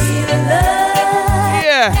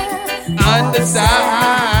 Yeah. On the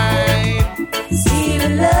side. See the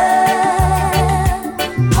love.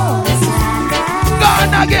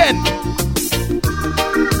 Gone again.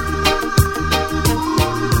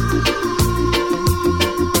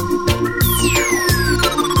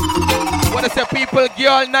 What is the people,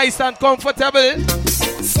 girl, nice and comfortable?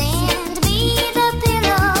 Send me the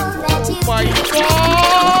pillow that you. My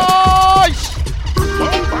gosh!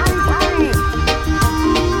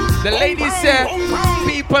 The ladies say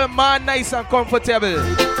people, man, nice and comfortable.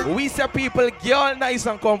 We say people, girl, nice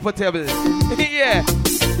and comfortable. Yeah.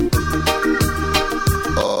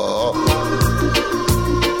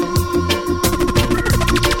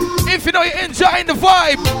 If you know you're enjoying the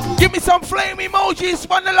vibe, give me some flame emojis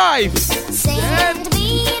on the live. Send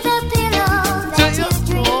me the pillow that you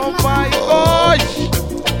dream. Oh my gosh.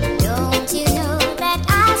 Don't you know that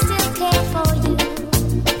I still care for you?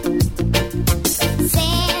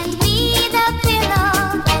 Send me the pillow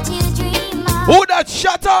that you dream of. Who that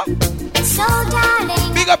shutter? So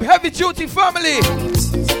darling, big up heavy duty family.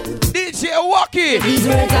 DJ Wacky. These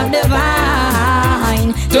words are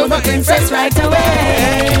divine. To my princess right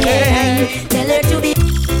away. Tell her to be.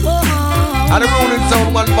 And the rolling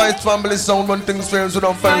sound, one vice family sound, one thing strange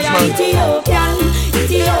without French man. Ethiopian.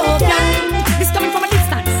 This coming from a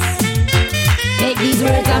distance. Take these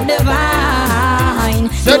words are divine.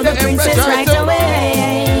 To the princess right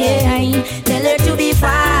away. Tell her to be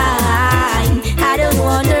fine. I don't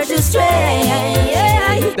want her to stray.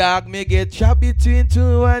 Dog me get trapped between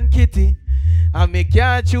two and kitty, and me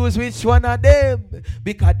can't choose which one of them,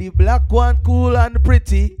 because the black one cool and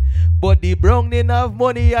pretty, but the brown didn't have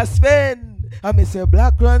money I spend. And me say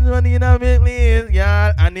black one money in a make me,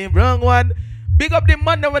 yeah, and the brown one. Big up the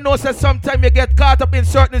man that knows that sometimes you get caught up in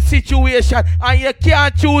certain situations and you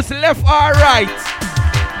can't choose left or right.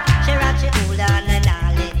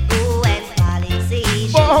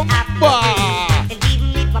 Bumper. And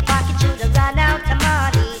even if my pocket should run out of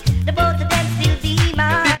money, the both of them still be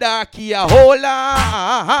mine. The darky a hold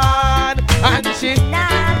on. And she.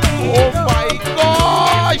 Oh my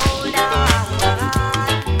gosh.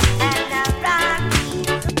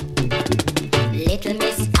 Little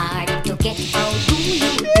Miss Hard to get out. Do you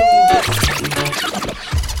do?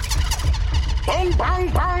 Bang, bang,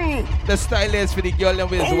 bang. The style is for the girl and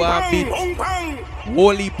with one beat.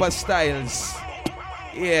 Whole heap of styles.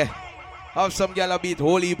 Yeah. Have some girl a beat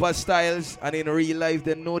whole heap of styles, and in real life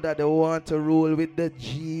they know that they want to roll with the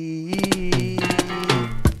G.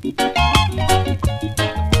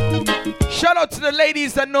 Shout out to the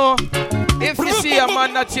ladies that know if you see a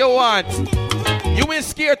man that you want, you ain't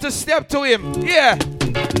scared to step to him. Yeah.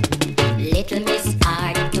 Little Miss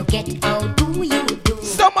Hard to get out. Do you do?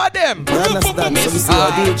 Some of them. Miss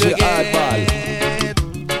Hardball.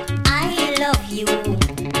 I love you.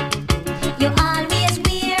 You always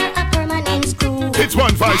wear a permanent screw. It's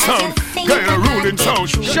 1-5 sound. Gonna ruling sound.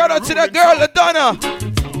 Shout out to the girl, Donna.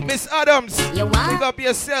 Miss Adams. Pick up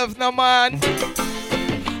yourself now, man.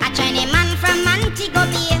 A Chinese man from Montego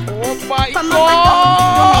Bay. Oh my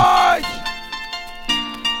gosh.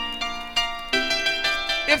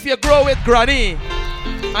 If you grow with granny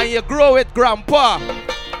and you grow with grandpa,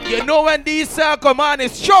 you know when these come on,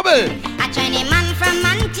 it's trouble. A Chinese man from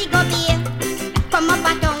Montego Bay come up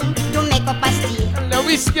a town to make up a stay.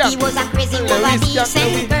 He was a crazy over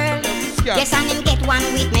decent girl. Yes, and him get one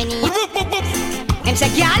with many. Him say,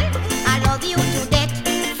 girl, I love you to death.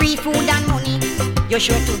 Free food and money, you're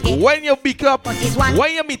sure to get. When you pick up,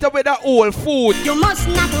 when you meet up with that old food, you must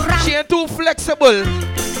not run. She ain't too flexible.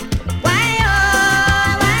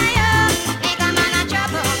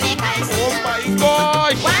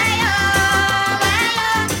 Gosh.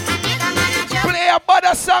 Play a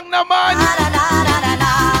better song now, man.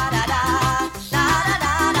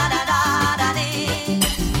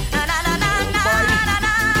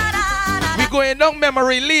 We going down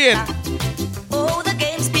memory lane. Oh, the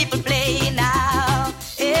games people play now,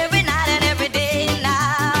 every night and every day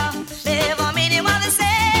now. Never mean what they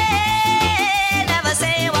say, never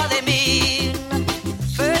say what they mean.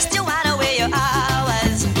 First you want away your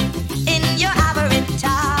hours in your ivory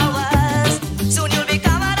towers. Soon you'll be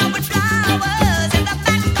covered up with flowers in the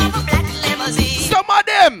back of a black limousine. Some of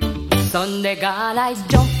them. Sunday girl, I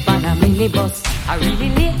jump on a minibus. I really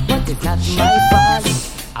late, but it's not my fault.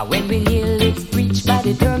 When we nearly reach by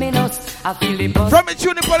the terminus, I feel the bus. From a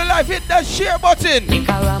tune for the life, hit that share button. The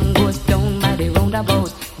car goes down by the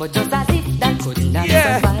roundabout, but just as if that could not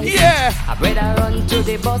survive. Yeah. I better run to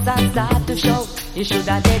the bus and start to shout. You should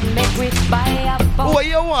have dead make with by a phone. What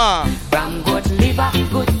you want? From good liver,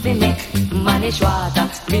 good the neck, manage water,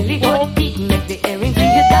 really good eat, make the earring for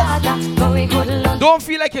your daughter. Very good lunch. Don't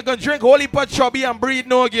feel like you're gonna drink holy pot chubby and breed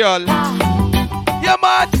no girl. Yeah,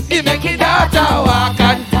 man, you make it out walk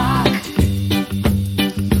and talk.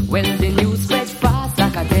 Well, the news spread fast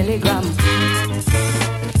like a telegram.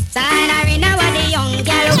 Sign arena with the young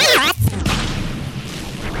girl.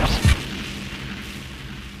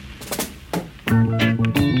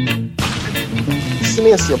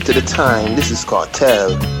 Smash up to the time. This is Cartel.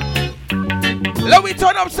 Let me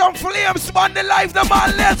turn up some flames, man. The life, the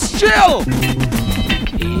man. Let's chill.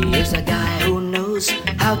 He's a guy who knows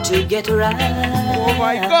how to get right. Oh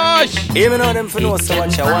my gosh. Even though them for no so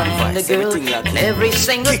much a one voice, everything like that. Every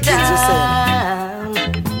single time,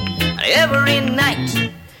 every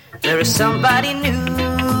night, there is somebody new.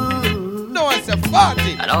 No one's a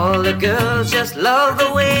party. And all the girls just love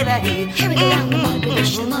the way that he.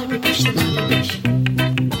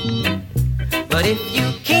 But if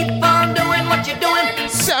you keep on doing what you're doing,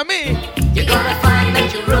 Sammy, you're gonna find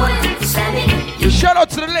that you're ruined, Sammy. Shout out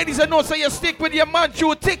to the ladies that know so you stick with your man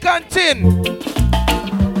through thick and thin.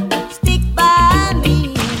 Stick by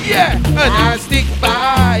me. Yeah, and I stick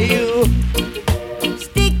by you.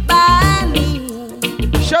 Stick by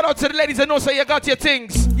me. Shout out to the ladies that know so you got your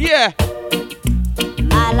things. Yeah.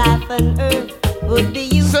 My life on earth would be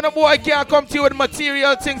you. So no boy can't come to you with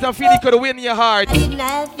material things and feel he could win your heart. I didn't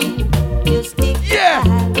have you. You stick yeah.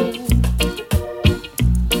 by me.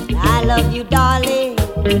 I love you, darling.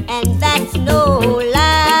 And that's no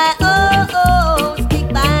lie. Oh, oh, stick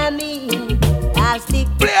by me. I'll stick.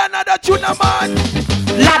 Play another tune, man.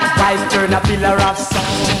 Lad wife turn a pillar of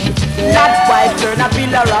salt. Lad wife turn a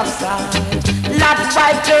pillar of salt. Lad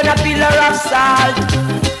wife turn a pillar of salt.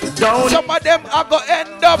 Down. Some of them are going to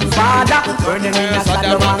end up. Father, burn them in a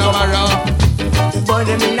Sodom and Gomorrah. Burn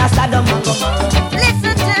them in a Sodom and Gomorrah.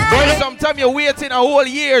 Listen to sometimes you're waiting a whole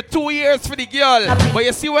year, 2 years for the girl. But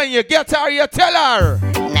you see when you get her, you tell her.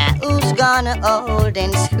 Now Who's gonna hold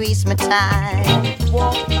and squeeze me tight?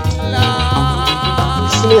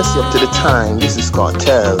 Slice up to the time. This is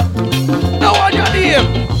Cartel. Now on your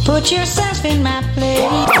name. Put yourself in my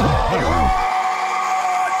place.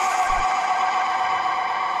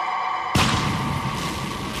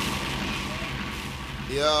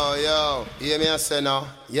 Yo, hear me I say now?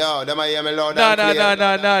 Yo, them I hear me loud No.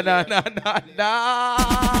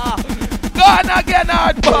 Go on again,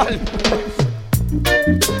 Hardball.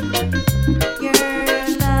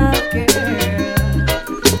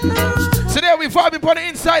 Today we vibing on the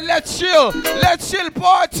inside. Let's chill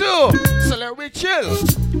part 2. So let we chill.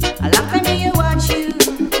 I love when you watch you.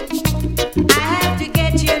 I have to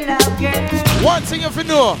get your love, girl. One thing you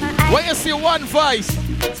know, when you see one voice,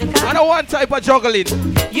 I don't want type of juggling.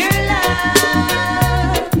 Your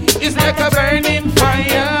love is like a burning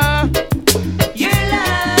fire. Your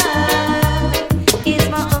love is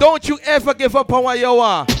my. Don't you ever give up on what you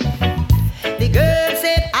want. The girl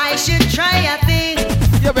said I should try a thing.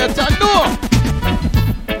 You better know.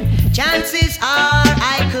 Chances are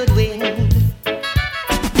I could win.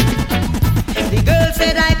 The girl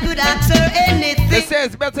said I could ask her anything. They say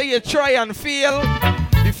it's better you try and fail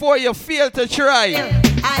before you fail to try.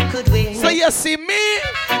 I could win. So you see me?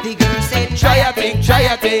 The girl said try a thing, try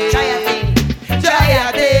a thing, try a thing, try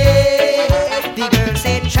a thing. The girl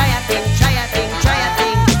said try a thing, try a thing, try a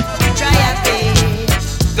thing, try a thing.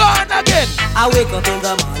 Go on again. I wake up in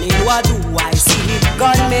the morning, what do I see?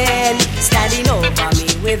 Gunmen standing over me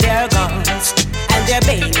with their guns and their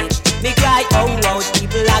bayonet. Me cry, oh, oh,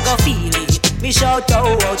 people are gonna feel it. Me shout,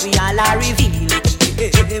 oh, oh, we all are reveal it.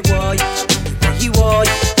 Hey, boy, he boy.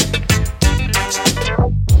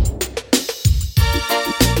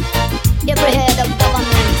 Every head of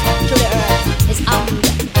government to the earth is armed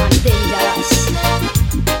and dangerous.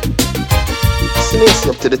 Slice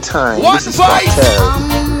up to the time. One this is voice. Cartel.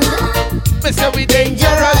 Me say we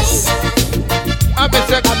dangerous. I be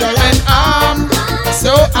say government armed,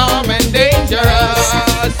 so armed and dangerous.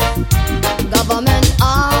 Government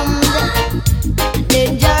armed,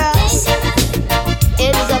 dangerous.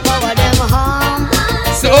 It's the power them harm,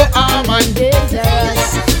 so armed and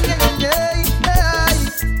dangerous.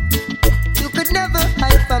 You could never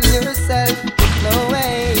hide from yourself, no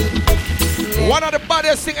way. One of the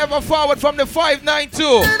baddest thing ever forward from the 592.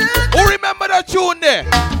 Who remember that tune there?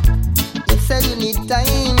 You said you need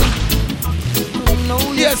time.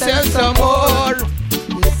 Yes, some more.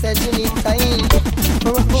 You said you need time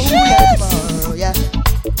for a whole lot more, yeah.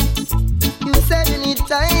 You said you need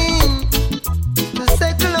time to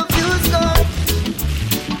cycle of you score.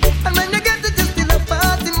 And when you get to just in a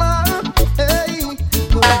party more, hey,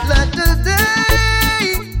 good luck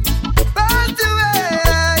today, right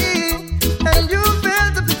away, and you fail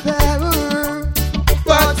to prepare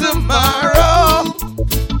for tomorrow.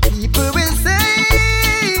 People will say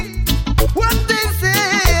what they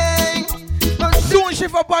say. Soon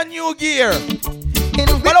shift up a new gear.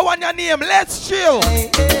 But I want your name, let's chill. Hey,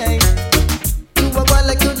 hey. You are one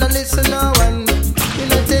like you don't listen no one. You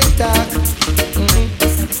don't take talk.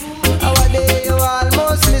 Our day you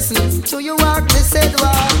almost listen. So you walk the said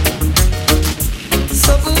walk.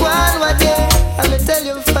 Something one day, I will tell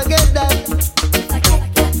you forget that.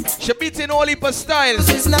 She beating all heap of styles.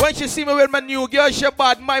 When she see me with my new girl, she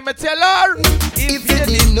bad mind. Me tell her, if you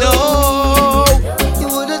didn't know, you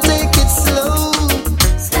wouldn't take it slow.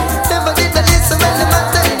 Never did I listen when the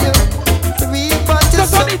man tell you.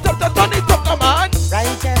 Turn it up, come on.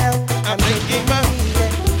 Right now, I'm thinking, man.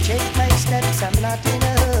 Check my steps, I'm not in a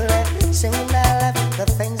hurry. Soon I'll have the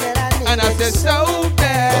things that I need. And I said, so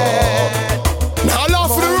bad. Now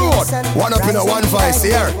laugh for the road. One up in a one voice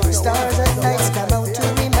here. Stars and nights come out to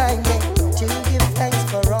remind me to give thanks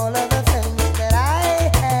for all of the things that I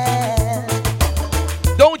have.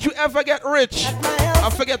 Don't you ever get rich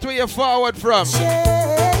and forget where you're forward from.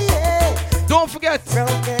 Don't forget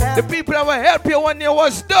the people that will help you when you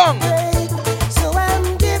was down. So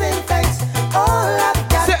I'm giving thanks. All I've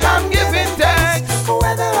got. Say I'm giving thanks.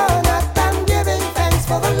 Whether or not I'm giving thanks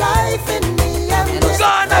for the life in me.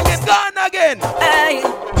 Gone again. Hey,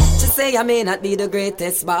 she say I may not be the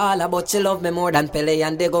greatest baller, but she love me more than Pele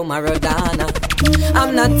and Diego Maradona.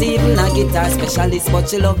 I'm not even a guitar specialist, but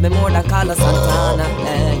she love me more than Carlos Santana.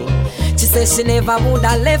 Hey. She says she never would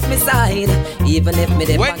have left me side, even if me.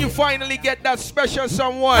 When you finally get that special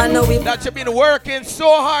someone that you've been working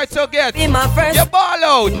so hard to get, be my first. You ball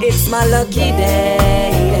out. It's my lucky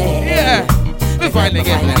day. Yeah, we finally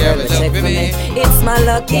get together, baby. It's my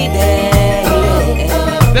lucky day.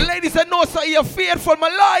 The ladies that know so you're faithful, my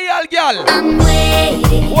loyal girl. I'm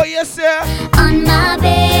waiting. What you say? On my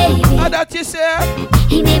baby. How that you say?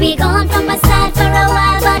 He may be gone from my side for a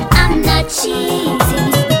while, but cheesy.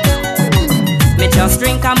 Me just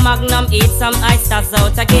drink a magnum, eat some ice, that's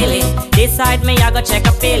out a gilly. Decide me, I go check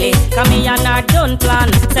a pilly. Come me and our done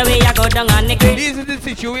plan, so we a go down on the grid. This is the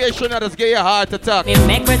situation that has get your heart attack. Me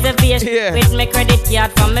make reservation with me credit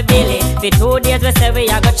card from me Billy. For 2 days we say we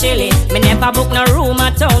a go chilly. Me never book no room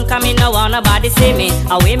at town, come me no want nobody see me.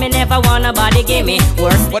 Away me never want nobody give me.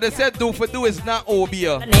 Worse. What they said do for do is not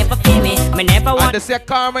obia. Never pay me, me never want. And they say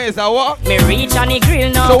karma is a what? Me reach on the grill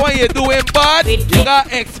now. So when you doing bad, you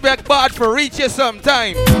gotta expect bad for reach you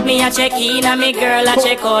sometime. Me a check in and me girl a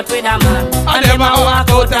check out with a man. And them a walk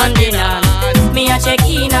out and dinner. Me a check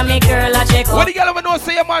in and me girl a check out. What the girl ever know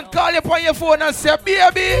say your man call you on your phone and say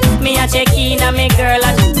baby? Me a check in and me girl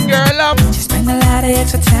a girl She spend a lot of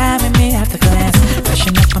extra time with me after class,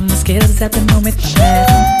 brushing up on the skills at the moment my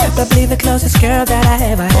math. Probably the closest girl that I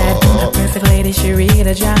ever had. A perfect lady, she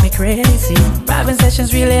really drive me crazy. Private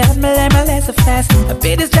sessions really helped me learn my lesson fast. I'd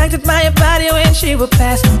be distracted by her body when she would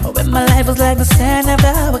pass. Or when my life was like the sand of the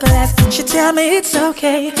hourglass. She tell me it's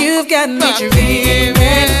okay, you've got me dreaming.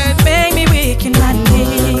 Make me weak in my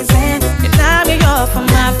knees and knock me off of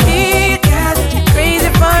my feet. Got me crazy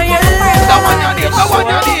for your love. Someone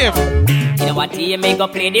your name. You know what, you may go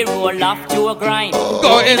play the role of Joe Grind.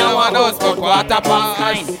 Go in a one house for quarter past.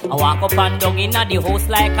 I walk up and down in the house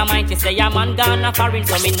like a mine. She say a man gone a foreign,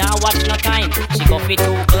 so me now watch no time. She go for 2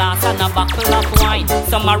 glass and a bottle of wine.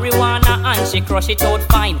 Some marijuana and she crush it out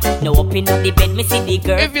fine. No up in the bed, me see the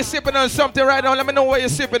girl. If you're sipping on something right now, let me know where you're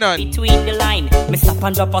sipping on. Between the line, me stop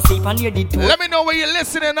and drop asleep and near the door. Let me know where you're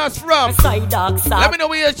listening us from. Side dog side. Let me know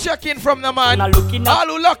where you're checking from the man. All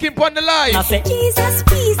who looking on the line. I say Jesus,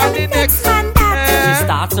 peace, and the next man that. She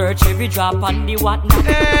start search every drop on the whatnot.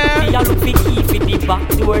 Me a look for key for the back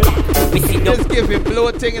door lock. Me see the just give him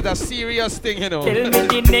bloating is a serious thing, you know. Tell me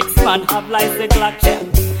the next man have like the clock check.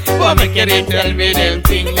 But make it tell me them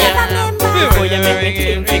thing there. Before you make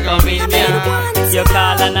me think come in there. You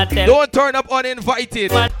call and I tell. Don't turn up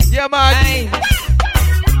uninvited. Yeah, man.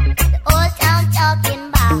 Old town talking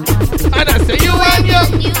about. And I say you and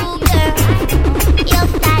you girl. You're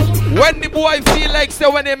flying. When the boy feel like say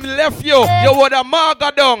when him left you, you would have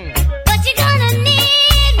marga down. But you're gonna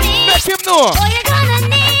need me. Let him know. Oh, you're gonna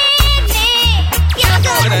need me. You're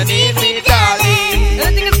gonna need me, darling.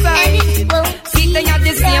 Nothing aside. See, they are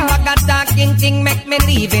the same bag of talking thing make me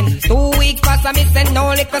leaving. 2 weeks pass and me send no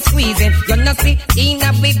liquor squeezing. You know see, in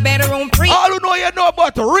a big bedroom free. All who know you know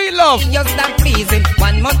about real love. You start pleasing.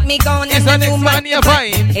 1 month me gone and the next man you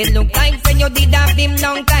find. It look like when you did have him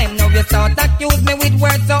long time. Now you start accuse me with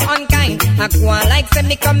words so unkind. I go on like say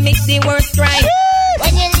me commit the worst crime.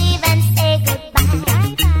 When you leave and say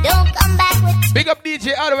goodbye, don't come back with. Big up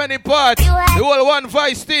DJ out of any part. The whole One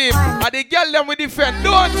Vice team. And the girl them we defend,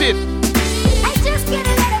 don't it? I just get a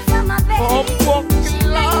letter from my baby. Oh, fucking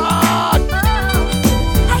Lord.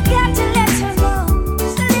 I got to let her know.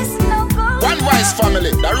 So listen, no go. One Vice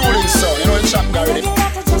family, the ruling sound. You know the chap already.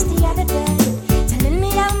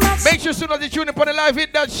 Make sure soon as you tune in on the live,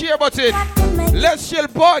 hit that share button. Let's chill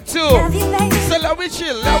part 2. So let we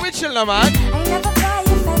chill now, man. I never buy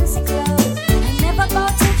you fancy clothes. I never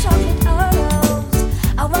bought you chocolate or rose.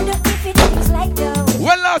 I wonder if it feels like those.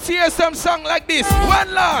 When last you hear some song like this?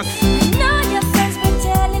 When last? I know your friends been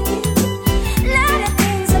telling you a lot of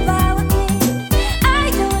things about me. I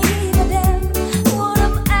don't give a damn. What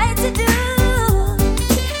am I to do?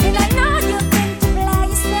 And I know you've been to fly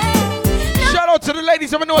yourself. Shout out to the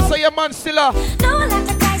ladies of the know say your man still a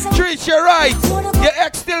treat you right. Your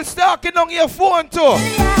ex still stalking on your phone too.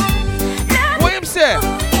 What him say?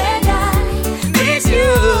 Need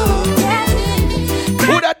you.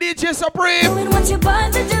 Who that DJ Supreme? Doing what you're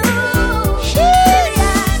born to do.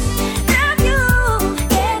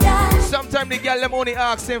 Sometimes the girl them only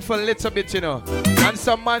asking for a little bit, you know. And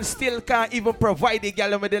some man still can't even provide the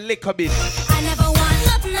girl with a little bit. I never want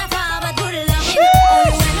nothing at all but good loving.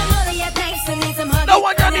 Only when I'm all your thanks and need some hugging. No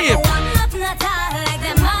one your name. I never want nothing at all like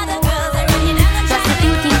them other girls that run you down.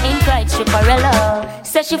 Prostituting in Clyde, Stripperella.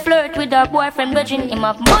 Says she flirt with her boyfriend, grudging him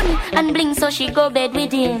of money and bling, so she go bed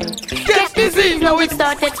with him. Get disease. Now it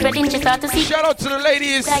started spreading, she start to see. Shout out to the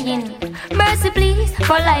ladies. Dying. Mercy please,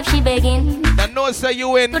 for life she begging. And no say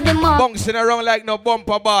you in bouncing around like no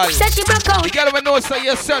bumper ball. Says she broke out. You gotta know say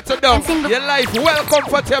you settle down. Your life well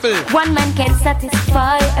comfortable. One man can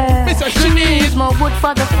satisfy her. She needs more wood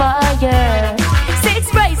for the fire. Sex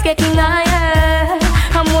price getting higher.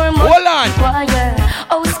 And more hold on. Require.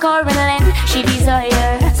 Oh, score and land she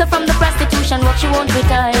desire. So from the prostitution work she won't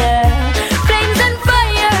retire. Flames and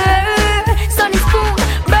fire. Sun is cool.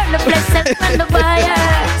 Burn the flesh and the fire.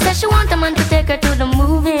 Says she want a man to take her to the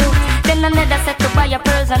movies. Then another set to buy her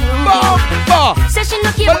pearls and rubies. Say she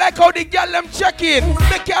no care. But like how the girl them check in.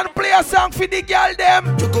 They can play a song for the girl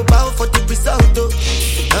them. You go bow for the result,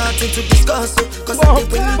 nothing to discuss, cause I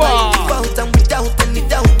think when you out and without any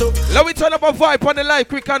doubt. Let me turn up a vibe on the live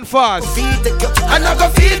quick and fast. And I go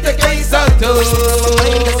feed the case out.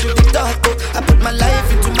 I put my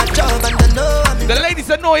life into my job and I know I'm the ladies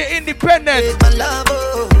that know you're independent. my love,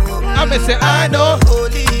 I'm gonna say I know.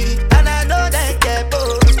 Holy, and I know that get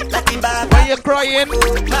both. Like in Baba. When you're crying,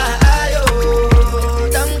 my eye, oh,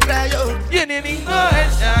 don't cry, oh. You need no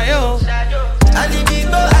shy, oh. I need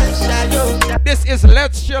no shy, oh. This is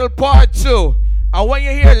Let's Chill Part 2. And when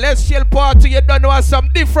you hear Let's Chill Part 2, you don't know some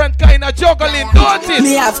different kind of juggling, don't it?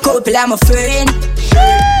 Me have couple, I'm a friend.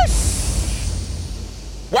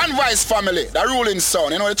 One voice family, the ruling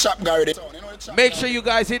sound. You know the chap Gary. Make sure you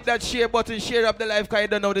guys hit that share button, share up the live, because you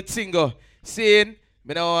don't know the thing go. Seeing,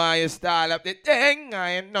 me know how you style up the thing.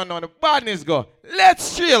 I don't know the badness go.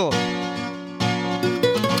 Let's chill.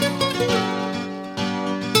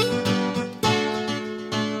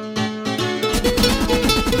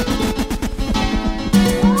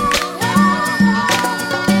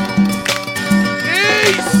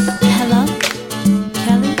 Hello,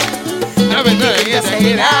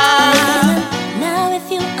 Kelly. Now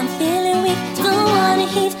with you, I'm feeling weak. Don't wanna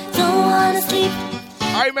eat, don't wanna sleep.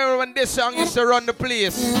 I remember when this song used to run the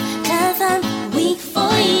place. Cause I'm weak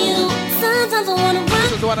for you. Sometimes I wanna run.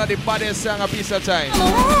 This is one of the baddest songs a piece of time.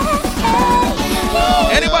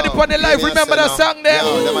 Anybody put the live remember that song there?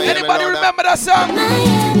 Anybody remember that song?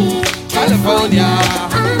 Miami, California.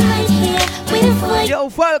 I'm right here waiting for you. Yo,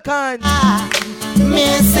 Falcon.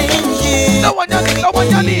 Missing you. No one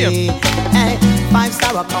your name. Hey,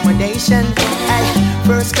 5-star accommodation. Hey,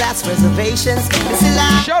 first class reservations.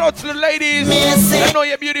 Shout out to the ladies. I know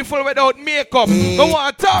you're beautiful without makeup. Go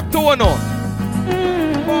on, talk to her now.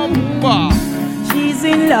 She's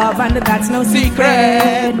in love and that's no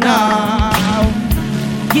secret now.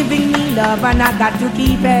 Giving me love and I got to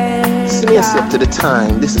keep it. Seriously, up to the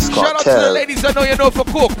time. This is called Shout out to the ladies that know you know for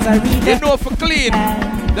cook. You know for clean.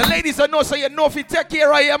 The ladies that know so you know if you take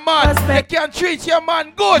care of your man. They can treat your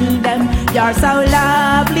man good. You're so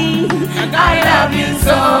lovely and I love you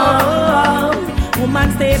so.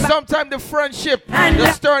 Woman stay back. Sometimes the friendship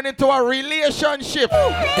just turn into a relationship.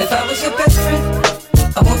 If I was your best friend,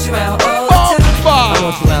 I want you around all the time. I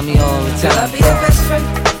want you around me all the time. I'll be your best friend.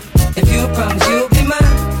 If you promise you'll be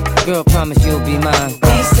mine. Girl, promise you'll be mine.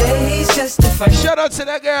 He said he's just a friend. Shout out to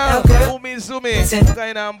that girl. Zumi.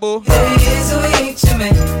 Kind of boo. Hey, so he ain't your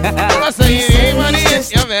man. I say he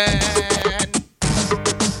ain't your man.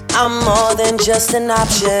 I'm more than just an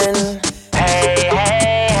option. Hey,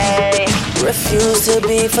 hey, hey. Refuse to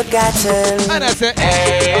be forgotten. And I say,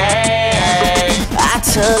 hey, hey, hey. I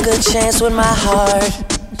took a chance with my heart.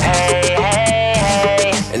 Hey, hey,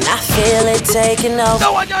 hey. And I feel it taking over.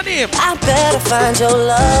 No one your name. I better find your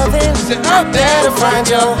loving. I better find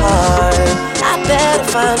your heart. I better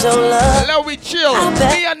find your love. Let we chill.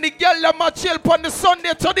 Me and the girl them a chill on the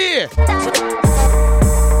Sunday today.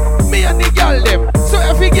 Me and the girl them. So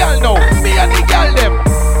every girl know, me and the girl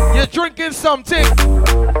them. You're drinking something.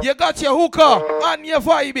 You got your hookah and you're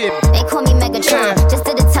vibing. They call me Megatron, just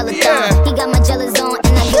did a telethon. He got my jealous on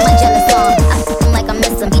and I get my jealous on. I feel him like I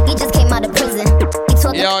miss him. He just came out of prison. He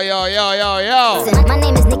talking. Yo. Listen, my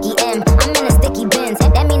name is Nikki M. I'm in a sticky Benz.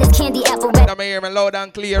 That mean it's candy apple red. I'm hearing me loud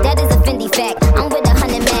and clear. That is a Fendi fact. I'm with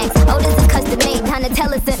 100 max. Oh, this is custom made. Time to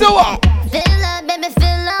tell us it. So what? Fill up, baby,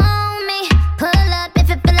 fill on me. Pull up if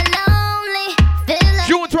you're feeling lonely. Fill up.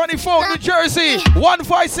 June 24th, New Jersey. One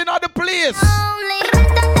voice in other place.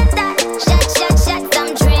 Shots,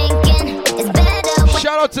 I'm drinking. It's better.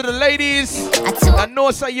 Shout out to the ladies. I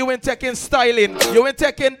know sir, you ain't taking styling. You ain't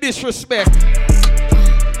taking disrespect.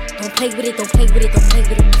 Don't play with it, don't play with it, don't play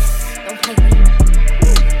with it. Don't play with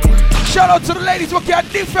it. Shout out to the ladies who can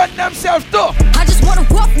defend themselves too. I just want a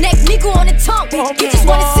roughneck nigga on the tongue. You just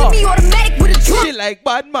wanna see me automatic with a drum. She like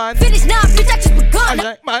bad man. Finish now, bitch, I just begun. I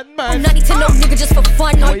like bad man. I'm nutty to no nigga just for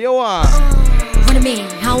fun. What you want? Run a man,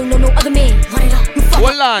 I don't know no other man. Run it up, you fuck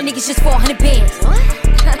niggas just for 100 bands.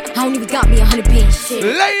 I don't even got me 100 bands. Shit.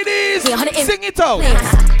 Ladies, sing it out.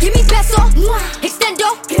 Give me peso,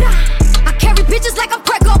 extendo. I carry bitches like I'm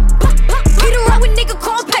Prego. Beat around with nigga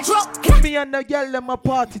called Petro. Me and the girl at my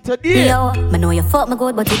party today. Yo, I know you fuck my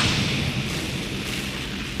good, but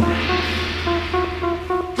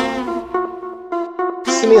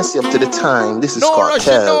Seriously, up to the time. This is no called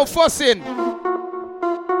rushing, Kel. no fussing.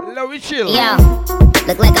 Let me chill. Yo,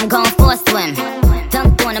 look like I'm going for a swim.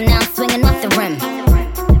 Dunked on him, now I'm swinging off the rim.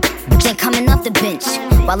 Bitch ain't coming off the bench,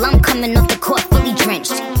 while I'm coming off the court fully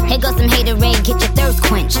drenched. Here goes some haterade, get your thirst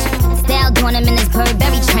quenched. Style doing them in this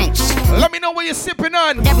Burberry trench. Let me know what you're sipping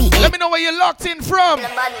on. Let me know where you're locked in from. We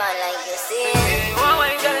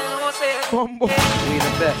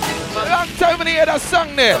the best. Long time when you hear that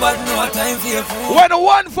song there. When the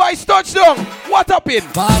one voice touchdown, what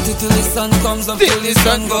happened? Party till the sun comes up, till the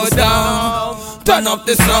sun goes down. Turn up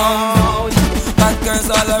the sound. Bad girls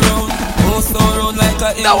all around. Oh, so round like a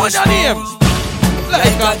English. Now what's your name?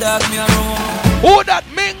 Like a dog me around. Who that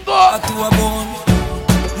mingo? To a bone.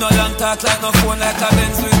 No long talk like no phone, like a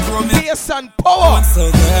Benz with chrome. Bass and power. So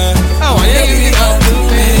girl, I want you to give it all to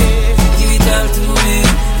me. Give it all to me.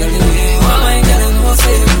 Girl, the way you want my girl, and won't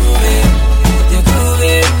say moving. You're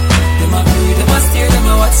grooving. Them a breathe, them a stare, them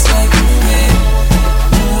a watch like moving.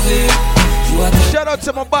 Moving. Shout out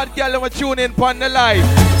to my bad girl and we're tuning in on the live.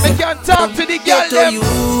 They can talk to the girl them.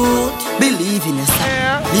 Believe in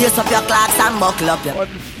yourself. Lace up your clocks and buckle up your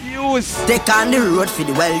Take on the road for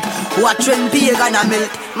the wealth. Watch when pig and a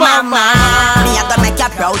milk. Mama, me I gonna make you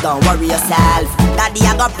proud, don't worry yourself. Daddy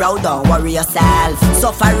I got proud, don't worry yourself.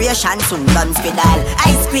 Sufferation soon done spidal.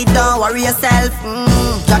 Ice cream, don't worry yourself.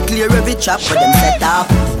 Just clear every trap for them set up.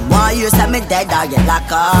 Why you say me dead or get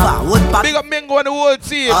locked up? Big up Mingo and the whole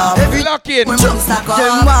team. Lock in.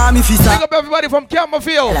 Big up everybody from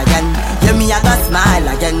Camerfield. Yeah, me I got smile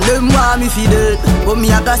again. Them want me feel but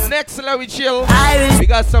me I got next level we chill. We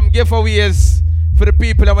got some giveaways for the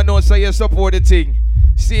people that know so you support the thing.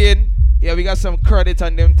 Seeing, yeah, we got some credit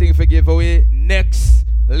on them thing for giveaway. Next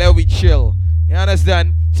level we chill. You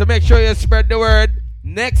understand? So make sure you spread the word.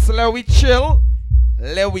 Next level we chill.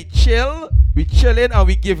 Let we chill. We chilling and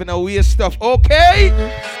we giving away stuff. Okay?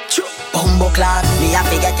 Bumbo class, me I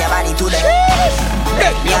forget your body today.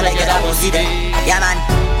 Me I like it up see them. Yeah man,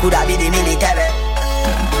 could I be the military?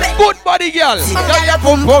 Good body girl. Got your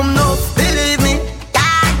pum pum no. Believe me,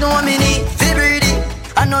 God know me need fi breathe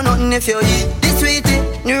it. I know nothing if you eat this sweetie.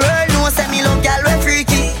 The world knows that me love girl we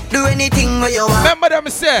freaky. Do anything where you want. Remember them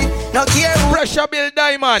say, no care who. Pressure build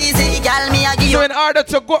diamond. Easy girl me I give you. So in order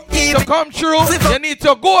to go to come through, you need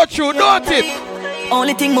to go through, don't it?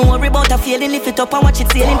 Only thing me worry about a feeling, lift it up and watch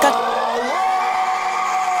it sailing.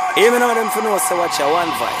 Even know them for know so watch your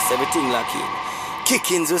one voice, everything lock in.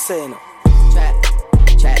 Kickings we say no.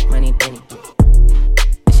 Trap money penny.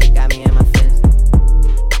 This shit got me in my feelings.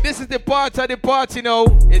 This is the part of the party now.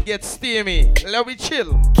 It gets steamy. Let me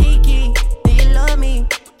chill. Kiki, do you love me?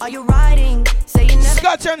 Are you riding? Say you never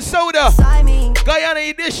Scotch and soda. Guyana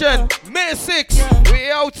edition. May 6.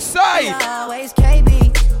 We outside. always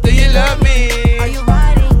KB. Do you love me? Are you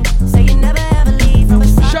riding? Say you never ever leave from a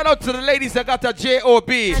Shout out to the ladies that got a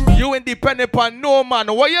J.O.B. You independent pan no man.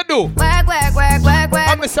 What you do? Work, work, work, work, work.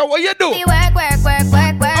 I'ma say what you do? Me work, work, work,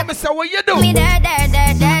 work, work. I'ma say what you do? Me da da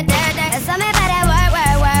da da da da. So me better work,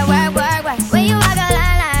 work, work, work, work, work. When you walk a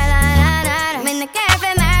line, line, line, line, line. I'm in the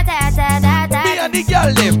cafe, my ta ta ta ta. Me and the girl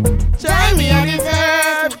them. Try me on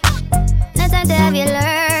dessert. No time to have you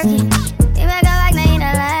lurking. You make a like, now you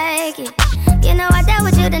don't like it. You know I dealt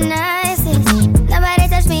with you the nicest. Nobody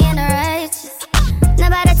touched me in the righteous.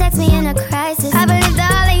 Nobody text me in a crisis. I believed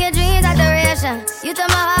all of your dreams are duration. You took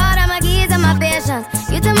my heart, all my keys, and my patience.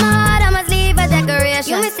 You took my heart, I must leave a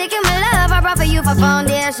decoration. You mistaken my love, I brought for you for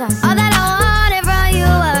foundation. All that I wanted from you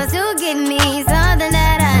was to give me something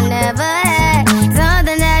that I never had.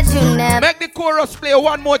 Something that you never. Make the chorus play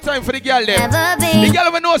one more time for the girl them. Never been. The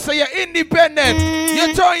girl will know so you're independent.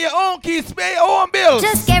 You turn your own keys, pay your own bills.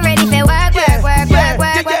 Just get ready for work, work, work, work,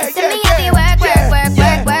 work, work. See me happy, work, work, work,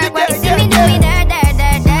 work, work, work. See me do me da da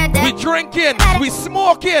da da da. We drinking, we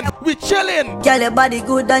smoking, we chilling. Girl, your body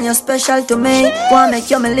good and you're special to me. Wanna make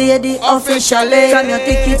you my lady officially. From your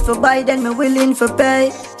ticket for buy, then me willing for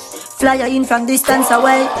pay. Fly you in from distance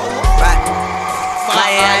away. Right.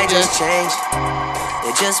 My eye just changed.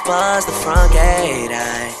 It just buzzed the front gate.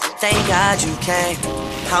 I thank God you came.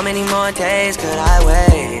 How many more days could I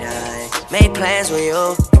wait? I made plans with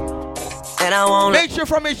you. And I won't. Make sure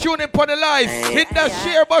from me tuning for the live. Hit that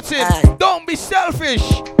share button. Don't be selfish.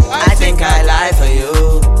 I think I lie for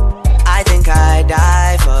you. I think I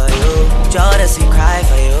die for you. Jodeci cry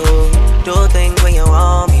for you. Do things when you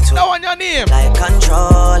want me to. Know on your name. Like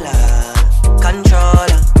controller.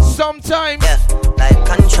 Sometimes, yeah, like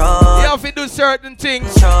control. You have to do certain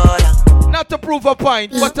things. Not to prove a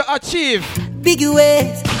point, but to achieve. Big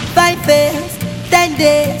ways, 5 days, 10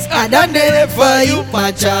 days. I done it for you,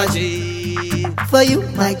 my charge. For you,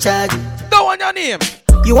 my charge. Know on your name.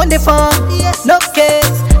 You want the phone? Yes. No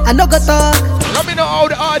case. I no go talk. Let me know how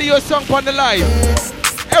the audio song on the live. Yes.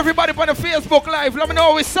 Everybody on the Facebook live, let me know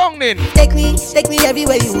how we songing. Take me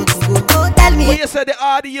everywhere you want to go. Oh, tell me. When you say the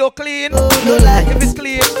audio clean, oh, no lie. If it's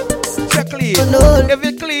clean, check clean. Oh, no. If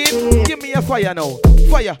it's clean, the fire now.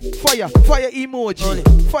 Fire emoji.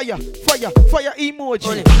 Fire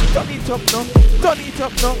emoji. Turn it up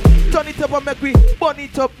now. Turn it up and make we burn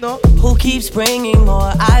it up now. Who keeps bringing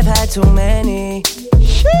more? I've had too many.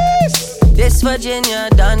 Jeez. This Virginia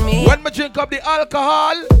done me. When me drink up the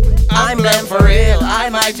alcohol, I'm blamed for real. I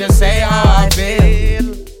might just say how I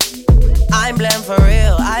feel. I'm blamed for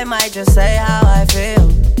real. I might just say how I feel.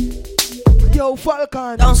 Yo,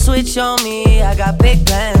 Falcon. Don't switch on me. I got big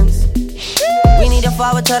plans. We need to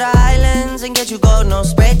forward to the islands and get you gold, no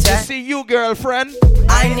spray tan. To see you, girlfriend.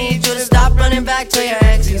 I need you to stop running back to your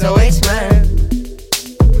ex. He's a waste man.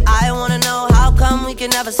 I wanna know how come we can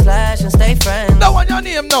never slash and stay friends. That one your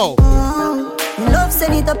name now. Love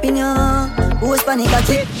send it up in you. Who's panic at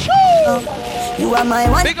it? You are my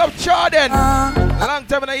one. Big up Jordan. A long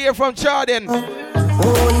time I hear from Jordan.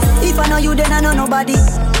 If I know you, then I know nobody.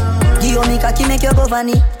 Give me cocky, make your go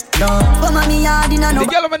funny. No, come on me hard in a no.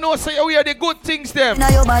 The girl know say you hear the good things them. Now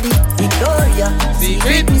your body, Victoria.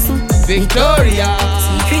 Secret Victoria.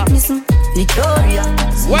 Secret missing, Victoria.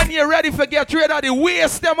 When you're ready for get rid of the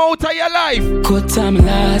waste them out of your life. Cut time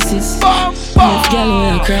lasses. Left girl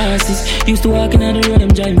where I crosses. Used to walk in the road, I'm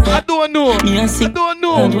driving past. I don't know. Me and sing. I don't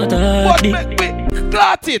know. But make me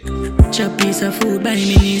clot it. Chop piece of food, buy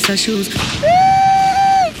me niece of shoes.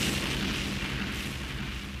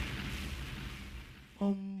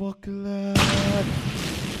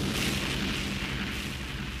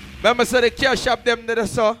 Remember, so the cash shop them there,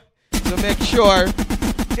 so to make sure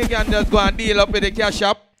you can just go and deal up with the cash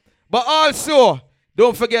shop. But also,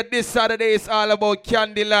 don't forget this Saturday is all about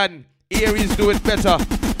Candyland. Aries do it better.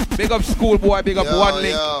 Big up Schoolboy, big up One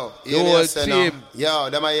Link. The whole team. Yo,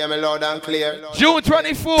 them I hear me loud and clear. June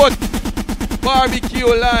 24th, barbecue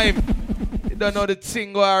lime. You don't know the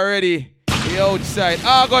thing go already. The outside.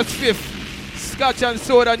 August 5th. Scotch and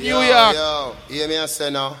Soda, New York. Yo, hear me say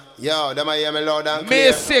now. Yo, them I hear me loud and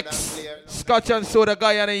clear. May 6th, Scotch and Soda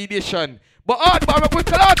Guyana edition. But Hardball, we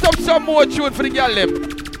collect up some more tune for the girl them.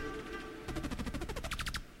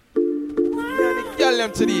 Yeah, the girl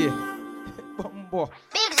them today. Bumbo.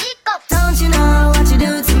 Don't you know what you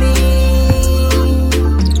do to me?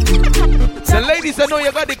 The ladies, I know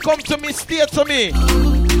you got to come to me, stay to me.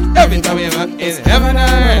 Every time I'm in heaven on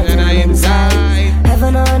earth and I'm inside.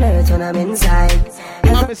 Heaven on earth when I'm inside.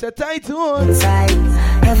 I'm a tight one. Inside.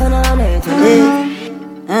 Heaven on earth when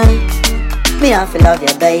me I feel love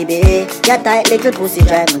you, baby. Your tight little pussy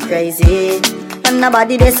drive me crazy. And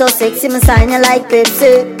nobody they so sexy, me sign you like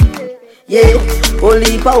Pepsi. Yeah,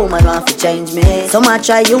 only a woman want to change me. So much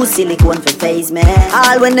I use silicone for face me.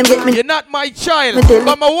 All when them get me. You're not my child,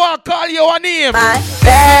 but my walk call you a name. My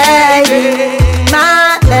baby,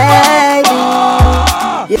 my baby.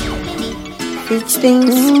 Yeah. Big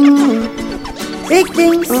things, big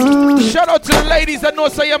things. Shout out to the ladies that know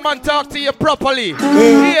so your man talk to you properly.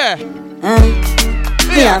 Yeah.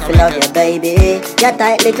 Me I feel love you, baby. Your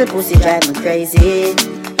tight little pussy drive me crazy.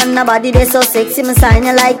 And nobody they so sexy, me sign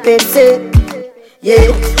you like Pepsi.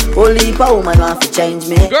 Yeah, only a woman want to change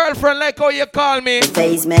me. Girlfriend like how you call me.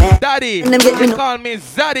 Face me. Daddy. And them get me call me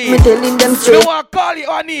Zaddy. Me telling them straight. No one call you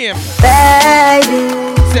a name. Baby,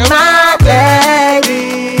 say my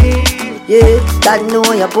baby. Yeah, that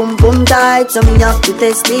know you boom boom tight, so me have to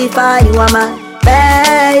testify you are my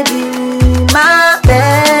baby, my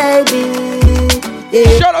baby. Yeah.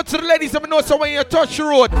 Shout out to the ladies that know so when you touch the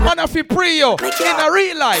road, man if you pray you in a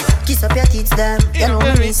real life. Kiss up your teeth them, you know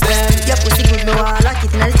me miss them. Your pussy good no I like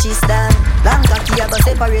it in the cheese them. Long cocky I go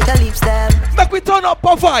separate your lips them. Make we turn up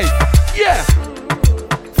a vibe, yeah.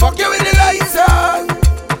 Fuck you with the lights on.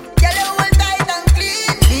 Girl you hold tight and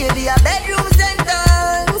clean. Baby a bedroom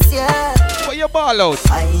sentence, yeah. Put your ball out.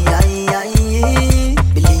 Aye.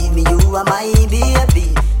 Believe me you are my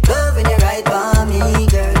baby. Loving you right for me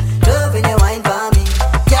girl. Loving you wine for me.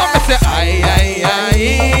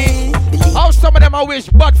 Aye. How some of them I wish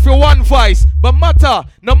bad for one voice, but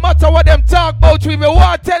no matter what them talk about, we will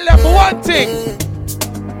want tell them one thing.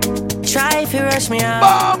 Try if you rush me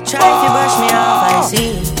off, try if you brush me off, I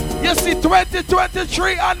see. You see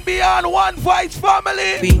 2023 and beyond one voice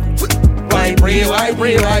family. Why pray?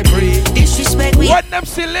 Disrespect we. When them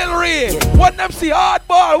see Lil Ray, when them see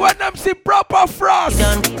Hardball, when them see proper frost.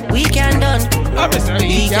 We can done.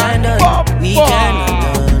 We cannot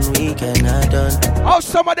done. How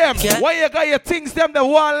some of them, when you got your things, them the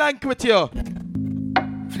one link with you.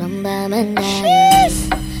 From Bamandais,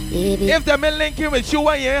 if them ain't linking with you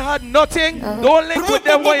when you ain't had nothing, don't link with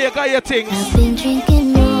them when you got your things. I've been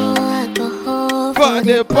drinking more alcohol for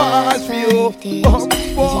the past few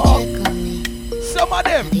Some of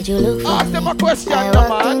them, did you look ask them a question, I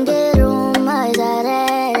walked in the room, eyes are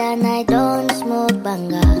red, and I don't smoke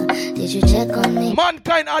banger. Did you check on me?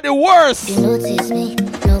 Mankind are the worst. You notice me?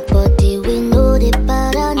 Nobody will know the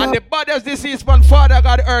bad. And the baddest disease from Father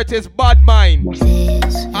God Earth is bad mind.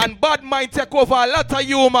 And bad mind take over a lot of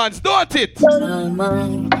humans, don't it?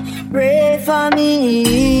 Pray for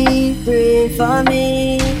me, pray for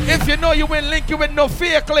me. If you know you will link you with no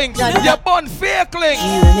fake links, you're born fake links.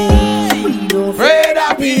 Afraid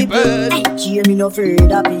of people. Hear me no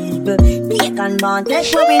afraid of people. Make and man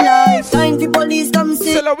take what we like. Time for police come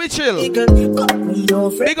see. Silla Richel.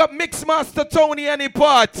 Big up Mixmaster Tony any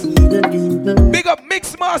part. Big up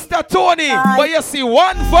Mixmaster Tony. But you see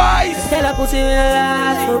one voice. Tell a pussy we no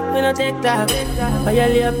laugh, we no take that.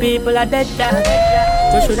 Violate people are dead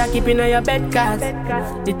that. You shoulda keep in your bed cause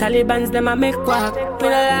the Talibans them a make quack. We no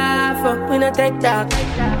laugh, we no take that.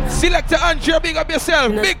 Selector Andrea, big up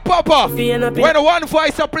yourself. Big Papa. When one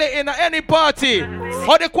voice are play in any party,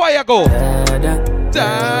 how the choir go? Da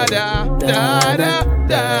da da da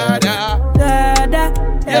da da da.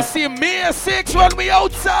 You see me a 6 when we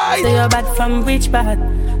outside. Say you're bad from which part?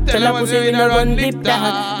 Tell a pussy we no run lip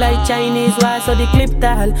tag. Like Chinese war so the clip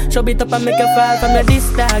tag. Show it up and make you fall from your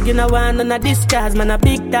disc tag. You know one on a discharge, man a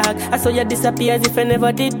big tag. I saw you disappear as if I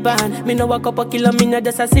never did ban. Me no walk up a kilo, me no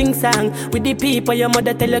just a sing song. With the people your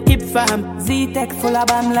mother tell you keep fam. Z-Tech full of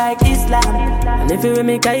bam like Islam. And if you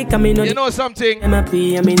make a come in, you know something?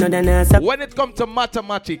 When it comes to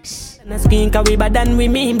mathematics, we bad than we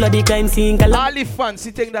mean bloody crime scene. All the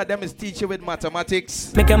fancy thing that them is teaching with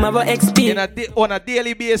mathematics. Make them have a XP on a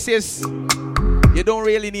daily basis. You don't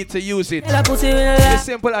really need to use it. It's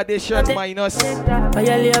simple addition minus. So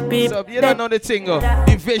you don't know the thing,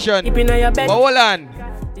 division. But hold on.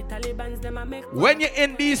 When you're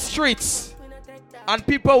in these streets and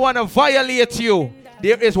people want to violate you,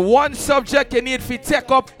 there is one subject you need to take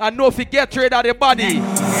up and know if you get rid of the body.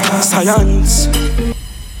 Science.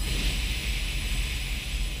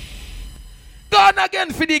 Gone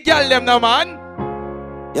again for the girl them now, man.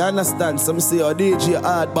 You understand? Some say your DJ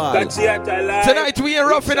Hardball. Tonight we ain't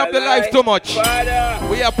roughing up the life too much.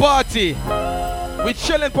 We are party. We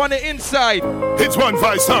chilling on the inside. It's one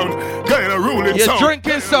voice sound. Gonna ruling You're sound.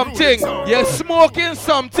 drinking something. You're smoking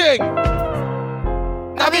something.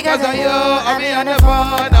 Not because of you, I'm on the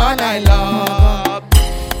phone all night long.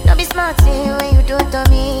 Don't be smart when you do it to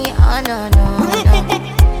me. Oh no, no.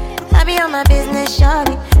 I be on my business,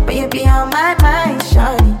 shawty, but you be on my mind,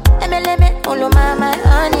 shawty. Let me follow my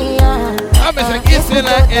honey, I'm just kissing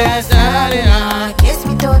like a kiss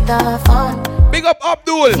me to the phone. Big up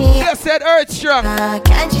Abdul, blessed Earth Strong.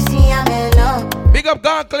 Can't you see I'm in love? Big up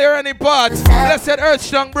Gone Clear any parts. Blessed Earth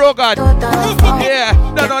Strong, bro God. Yeah,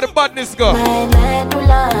 don't know the badness go.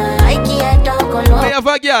 I can't talk alone. We have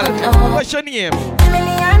a girl. What's your name?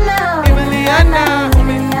 Emiliana.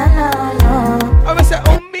 I'm gonna say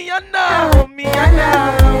Umiana.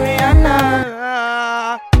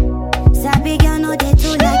 Sabi girl know they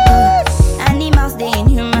too like us. Animals they in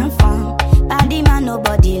human form. Body man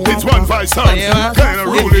nobody like us. It's one voice sound. Gonna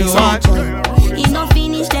ruling sound. If no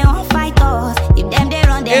finish they won't fight us. If them they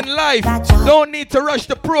run they in life, don't need to rush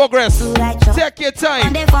the progress. Take your time.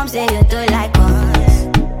 On the form say you too like us.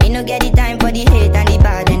 You no get the time for the hate and the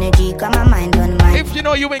bad energy. Come my mind on mine. If you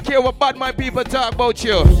know you ain't care what bad mind people talk about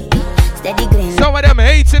you. Some of them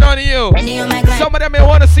hating on you. Some of them may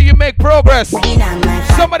want to see you make progress.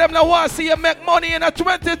 Some of them don't want to see you make money in a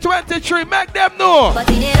 2023. Make them know. But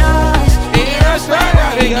it rush right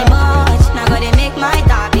now gotta make my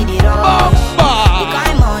top it rush. The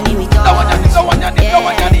kind money we talk.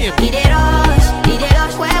 It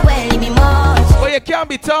rush well it be much. But you can't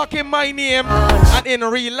be talking my name and in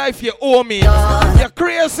real life you owe me. You're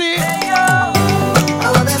crazy.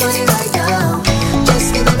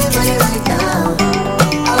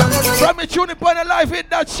 From me tuning upon the life, hit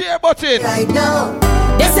that share button. Right now.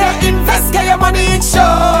 They say invest, get your money in show.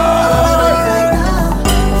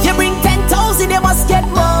 You bring 10,000, you must get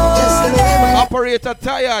more. Operator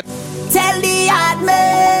tired. Tell the hard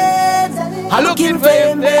man I'm looking for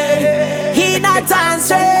him. He not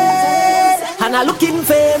answering, and I'm looking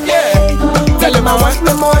for him. Tell him I want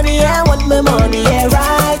my money, I want my money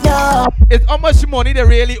right now. It's how much money they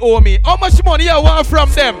really owe me. How much money I want from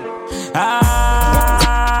them.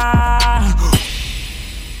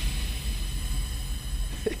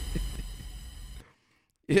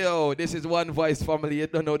 Yo, this is One Voice family. You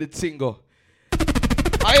don't know the single.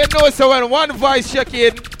 I know so when One Voice check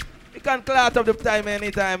in, we can clear out of the time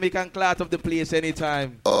anytime. We can clear out of the place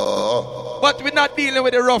anytime. But we're not dealing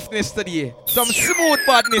with the roughness today. Some smooth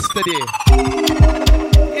badness today.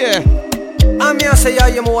 Yeah. I'm here say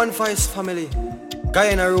I'm One Voice family.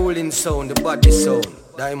 Guy in a rolling sound, the body sound.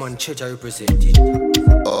 Diamond Church I represent it.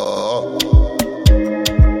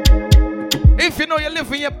 If you know you're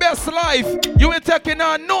living your best life, you ain't taking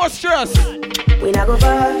on no stress. We not go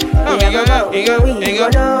far. We go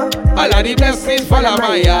know. All of the blessings follow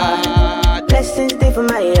my yard. Blessings stay for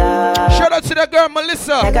my yard. Shout out to the girl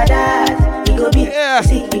Melissa. Like a dad, he go be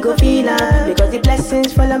see, he go feel because the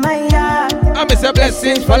blessings follow my yard. I miss the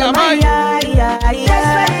blessings follow my yard. That's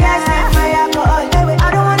why my alcohol.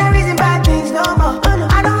 I don't wanna reason bad things no more.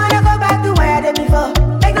 I don't wanna go back to where I did before.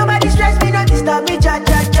 Make nobody stress me, don't disturb me, cha.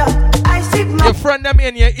 I sip my. Your friend them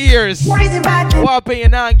in your ears. What you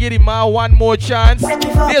now and give him one more chance?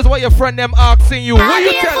 Here's what your friend them asking you. Will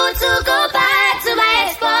you tell? To go back to my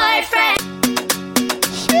ex-boyfriend.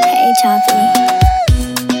 Hey, Choppy.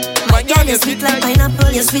 My girl, you're sweet like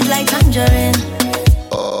pineapple, you're sweet like tangerine.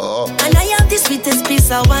 And I have the sweetest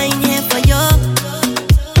piece of wine here for you.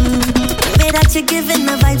 The way that you're giving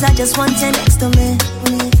the vibes, I just want you next to me.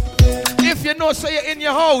 If you know, say you're in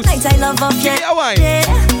your house. Night I love up, give me a wine.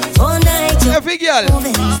 All night. Every girl,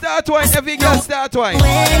 start wine. Every girl, start wine.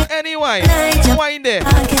 Any wine, wine there.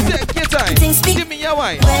 Take your time. Give me your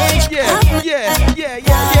wine. Yeah.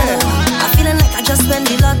 I'm feeling like I just spent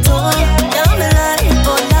the lotto. Down the line,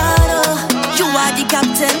 oh Lord, you are the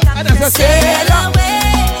captain. Sail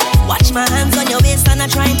away. Watch my hands on your waist and I'm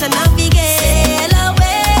trying to navigate. Sail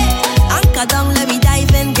away. Anchor down, let me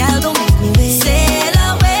dive in, girl, don't make me wait. Sail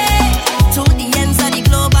away to the ends of the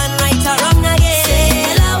globe and right or wrong again.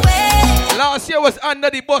 Sail away. Last year was under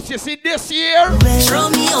the bus. You see this year? Throw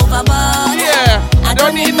me overboard. Yeah. I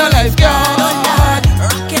don't need no lifeguard.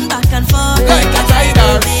 Rocking back and forth like a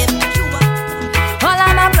tidal. All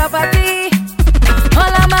of my property,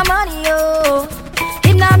 all of my money, oh,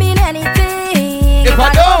 it not mean anything if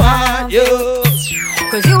I don't have you.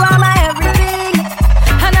 Cause you are my everything,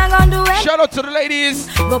 and I'm gonna do it. Shout out to the ladies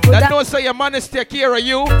that don't say your man is take care of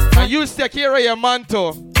you, and you take care of your man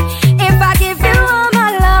too. If I give you all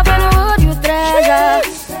my love, and would you treasure?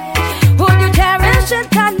 Would you cherish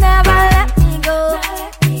it and never let me go?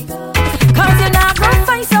 Cause you're not gonna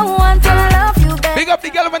find someone to love you better. Big up the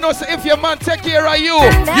girl when say if your man take care of you,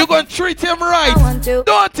 you gonna treat him right.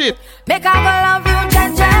 Don't it? Make I go love you,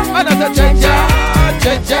 Jaja. Another Jaja.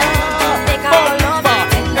 Make I go love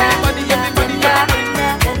you,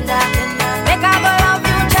 Make I go love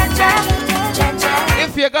you, Jaja.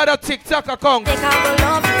 If you got a TikTok account,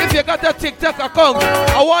 if you got a TikTok account,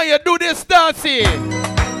 I want you to do this dancing.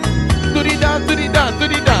 Do the dance, do the dance, do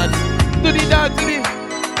the dance, do the dance, do the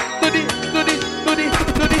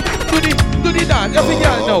dance. Every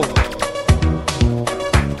girl know.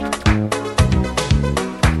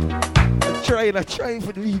 I'm trying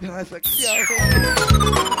for the dance like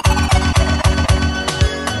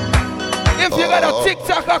if you got a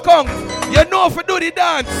TikTok account, you know if you do the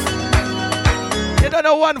dance. You don't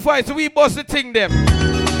know one voice, we bust the thing them.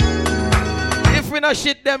 If we not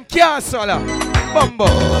shit them, cancel her. Bumbo.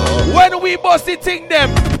 When we bust the thing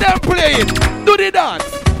them play it. Do the dance.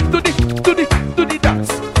 Do the dance.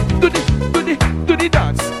 Do the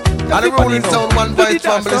dance. And the rolling sound, one voice,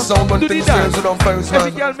 family sound, one thing stands on first man.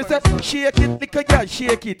 Every girl me say, shake it, little girl,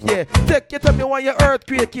 shake it, yeah. Take your time, you want your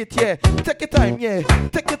earthquake it, yeah. Take your time, yeah.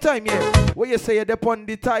 Take your time, yeah. When you say you're upon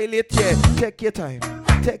the toilet, yeah. Take your time.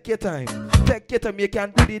 Take your time. Take your time. You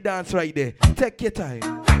can do the dance right there. Take your time.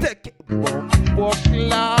 Take it.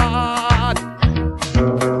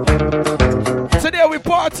 Today we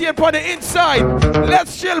partying on the inside.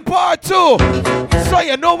 Let's chill part 2. So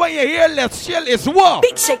you know when you hear let's chill is what?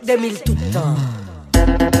 Big shake the mill tout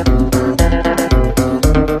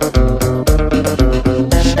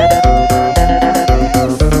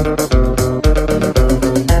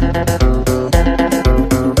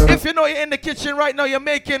If you know you're in the kitchen right now, you're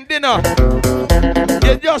making dinner.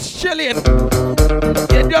 You're just chilling.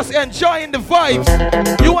 You're just enjoying the vibes.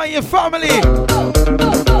 You and your family.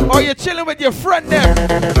 Or you're chilling with your friend them.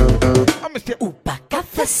 I'm Mr. Upa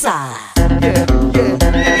Cafesa. Yeah.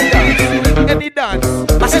 Any dance.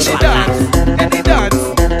 Any dance. Any dance.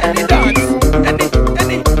 Any dance.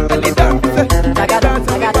 Any dance.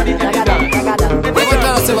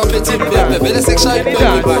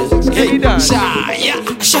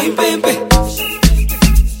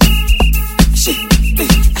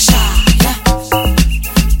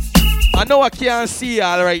 I know I can't see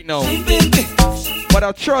y'all right now, but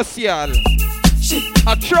I trust y'all.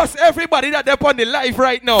 I trust everybody that they're on the live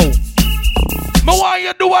right now. Me want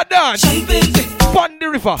you do a dance. Pon the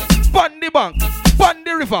river, pon the bank, pon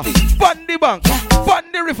the river, pon the bank, pon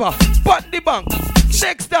the river, pon the bank.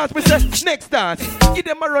 Next dance, me say, next dance. Give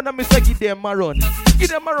them a run, and me say, give them a run. Give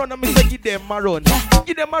them a run, and me say, give them a run.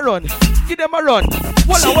 Give them a run, give them a run.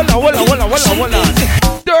 Walla.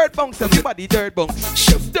 Dirt bunks, everybody dirt bunks.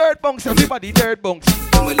 Dirt bunks, everybody dirt bunks.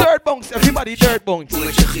 Dirt bunks, everybody dirt bunks.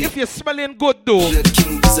 If you're smelling good though,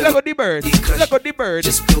 let go the bird. Let go the bird.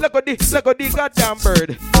 Let go the goddamn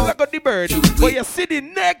bird. Let go the bird. But you see the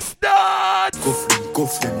next dance. Go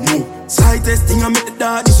for no. Side testing, I make the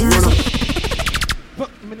dance run up.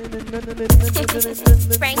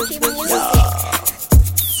 Frankie music.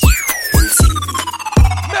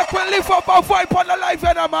 Make we lift up our vibe on the life,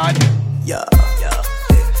 man.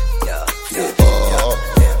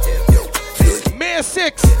 May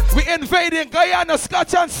 6th, we invading Guyana,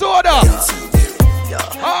 Scotch and Soda.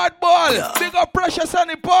 Hardball, big up Precious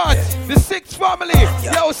and Import. The 6th family,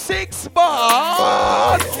 yo 6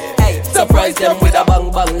 bars. Hey, surprise them with a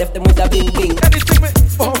bang bang, left them with a bing bing. Anything me,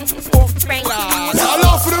 Now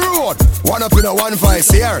love for the road. One up in a 1 5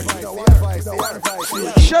 here.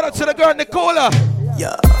 Shout out to the girl Nicola.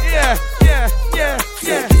 Yeah.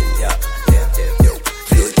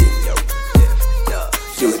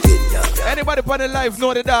 Anybody on the live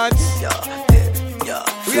know the dance?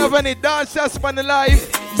 We have any dancers on the live?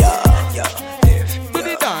 Do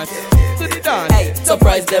the dance. Hey,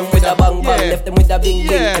 surprise them with a bang bang, left them with a bing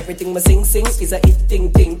bing. Everything my sing is a hit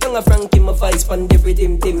ting ting. Tongue a Frankie my vice pan the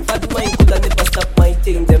rhythm ting. Bad mind coulda never stop my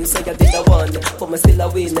thing. Them say I did a one, but me still a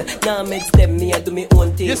win. Now makes them me I do me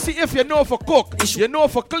own thing. You see, if you know for cook, you know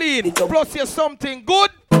for clean, plus you're something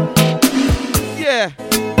good. Yeah.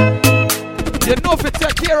 You know if you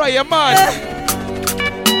take care of your man.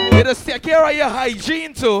 You just take care of your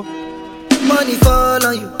hygiene too. Money fall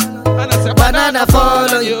on you. Banana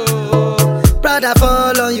fall on you. Prada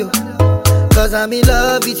fall on you. Cause I'm in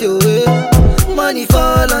love with you. Money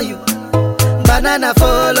fall on you. Banana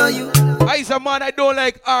fall on you. I's a man, I don't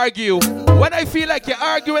like argue. When I feel like you're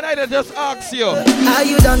arguing, I just ask you. Are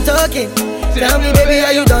you done talking? Tell me, baby,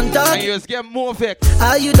 are you done talking? And you just get more vexed.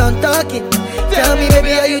 Are you done talking? Tell me,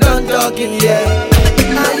 baby, are you done talking? Yeah.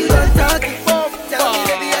 Are you done talking? Tell me,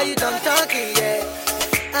 baby, are you done talking? Yeah.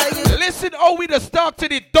 Listen how we just talk to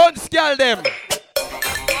the dunce girl them.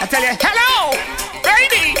 I tell you, hello,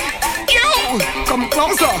 baby, you come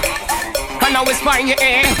closer. And now it's fine your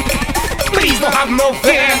ear. Please don't have no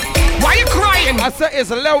fear. Why you crying? I said it's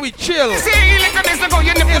low we chill. See, look at this, look how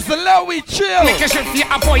you never. It's low we chill. Make a shift for your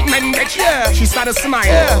appointment, bitch. Yeah. She started smiling.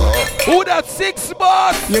 Yeah. Who that 6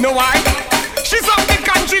 boss? You know why? She's up the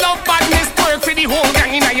country love badness. Work for the whole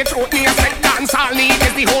gang in your throat. Me a set dance all need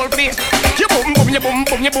is the whole place. You boom, boom, you boom,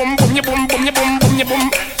 boom, you boom, boom, you boom, boom, you boom, boom, you boom.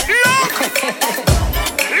 Look!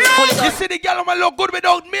 You see the girl on look good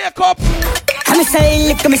without makeup. I'm say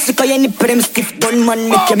lick me sick you nip them stiff gun man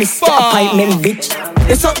make you miss the appointment bitch.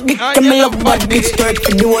 You suck dick to me love bad bitch. Dirt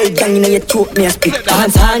for the whole gang in your throat me a spit.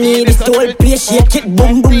 Dance honey this whole place shake it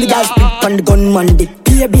boom boom. Me dance spit on the gun man dick.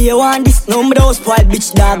 Baby you want this no me those spoil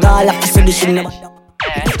bitch dog all up so the shit never.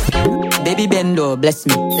 Baby bendo bless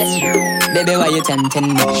me. Baby why you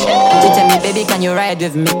tempting me? You tell me baby can you ride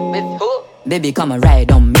with me? With who? Baby come and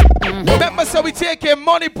ride on me. Remember so we taking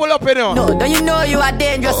money pull up in on. No, don't you know you are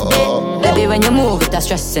dangerous, babe? Baby, when you move, it's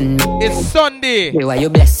stressing me. It's Sunday. Baby, why you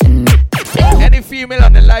blessing me? Any female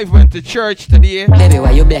on the live went to church today? Baby,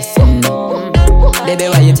 why you blessing me? Baby,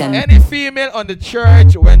 why you telling me? Any female on the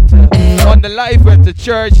church went to, on the live went to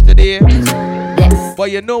church today? Yes. But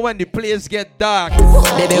you know when the place get dark.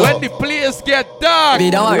 Baby, when the place get dark,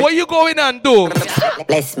 what you going and do?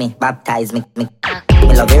 Bless me, baptize me. Me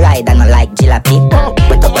love you ride and I like jalopy.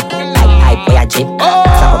 Wet up like hype for your jeep.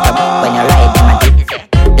 When you ride in my deep.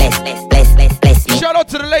 Bless me. Shout out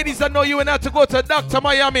to the ladies that know you and have to go to Dr.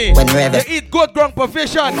 Miami. Whenever you eat good ground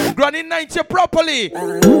provision. Granny 90 properly. Look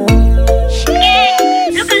like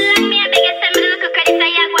me, I beg you, send me the look of credit, I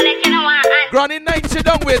go like you know what. Granny 90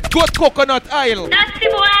 down with good coconut oil. That's the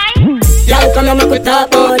boy. Y'all come and make we talk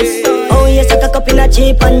about this. Oh, you suck a cup in a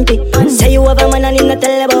cheap panty. Say you have a man and him not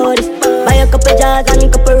tell about this. Buy a couple jars and a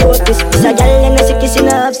couple roasties. This a gal and a sick kiss in a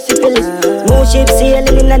half syphilis. Smooth ship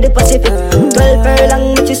sailing in the Pacific. 12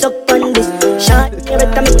 furlong which you suck on this. Shot, you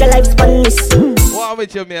better make your life span this. What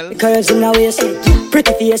with you, Mel? Curves in a waist.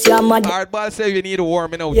 Pretty face, you're mad. Hardball say you need a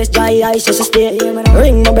warming out. Yes, dry eyes, just stay.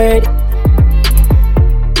 Ring my bird.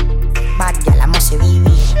 Bad gal, I must say wee.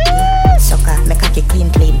 Sucker, make cocky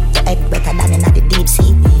clean. Your head better than in the deep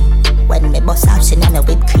sea. When me bust out, she name me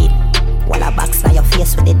whipped cream. While I box now your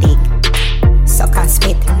face with the dick. Suck and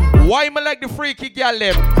spit. Why me like the freaky gal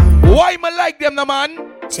them? Why me like them, no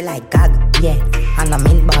man? She like gag, yeah. And I'm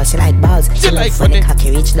in balls, she like balls. She like funny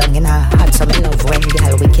cocky reach down in her heart. So me love when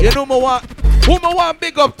gal wicked. You know me want, who me want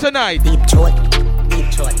big up tonight? Deep throat.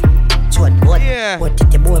 Throat board. Yeah. What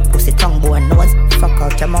did the boy pussy tongue boy nose? Fuck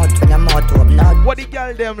out your mouth when your mouth open out. What the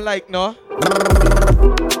gal them like, no?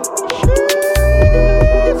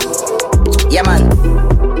 Yeah, man.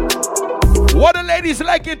 What the ladies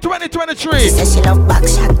like in 2023? Says she love back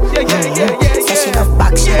shot. Yeah. Says she love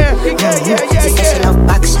back shot. Yeah. Says she love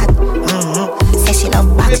back shot. Says she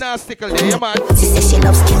love back shot. Yeah, man. She says she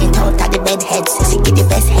loves skinny out of the bed head. Says she give the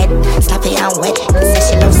best head. Sloppy and wet. Says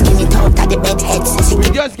she loves skinny out of the bed head. Says she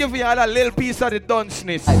give. Just give me a little piece of the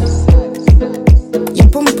dunceness. Your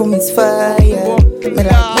pum pum is fire. Me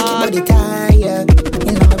like make your body tired.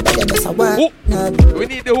 You know my body just a one. We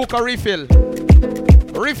need the hookah refill.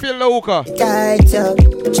 Refill the hookah. Tight up.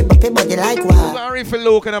 Chip up your body like what? Go refill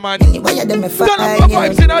the hookah, man. Why you them a fire? Turn up the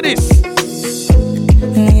vibes in all this.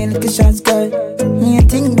 Me look at shots, girl. Me a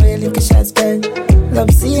thing where look at shots, girl.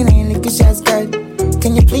 Love seeing me look at shots, girl.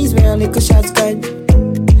 Can you please wear look at shots, girl?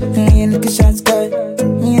 Me look at shots, girl.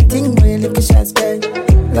 Me a thing where look at shots, girl.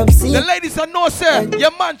 Love seeing. The ladies are no sir.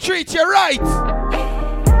 Your man treat you right.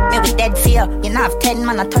 Me be dead fear. You know have 10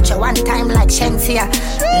 man I touch you one time like Shensia.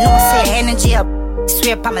 No say energy up.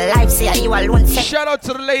 Swear upon my life, say you alone. Shout out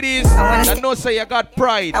to the ladies that know say you got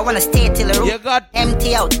pride. I wanna stay till the room you got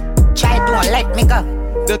empty out. Try don't let me go.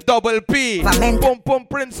 The double P. Pum pum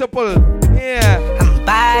principle. Yeah. I'm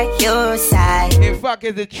by your side. In fact,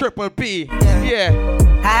 it's the triple P. Yeah.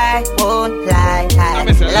 I won't lie. I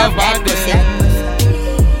love that pussy.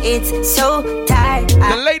 It's so tight.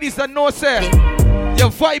 The ladies that know say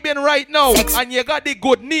you're vibing right now and you got the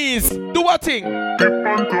good knees. Do a thing.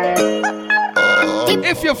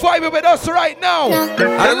 If you're vibing with us right now,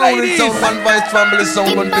 the ladies, sound one voice family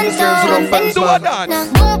sound one thing do a dance.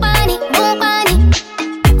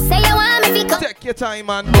 Say you want me to come. Take your time,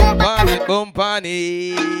 man. Boom,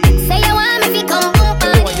 bunny. Say you want me to come.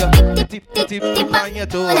 Boom, tip on your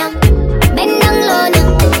toe. Bend down low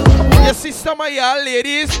now. You see some of y'all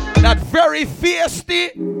ladies that very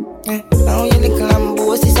feisty. Now you little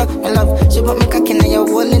lambo, sister, my love. She put me cock in your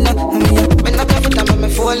hole in up. Bend up your foot and make me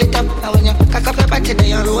fold it up. And when you cock up your body, then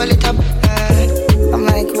you roll it up. I'm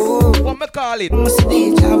like, ooh. What me call it? I'm a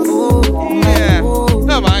deja vu. Yeah.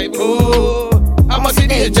 I'm like, ooh. I'm a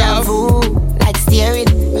deja vu. Like steering,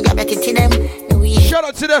 we got back into them. Shout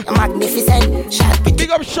out to the magnificent.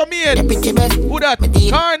 Big up Shameen. Who that?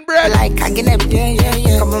 Cornbread. Like hanging them.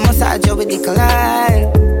 Yeah. Come on, massage with the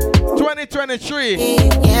collide. 2023.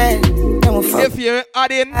 If you're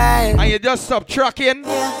adding and you just subtracting,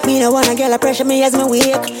 me no wanna get a pressure me as me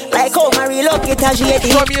wake. Like how my real luck it as you it.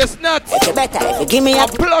 From your snot. It's better if you give me a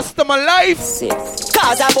plus to my life.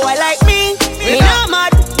 Cause a boy like me no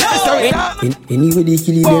mad. Anyway they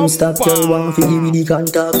kill them stop. Tell one for give me the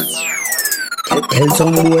contact. Tell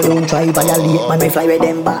some boy don't try violate. Man me fly with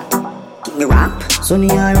them back. Give me rap. Sunny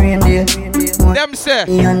and reindeer. Them say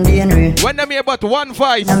when them hear about one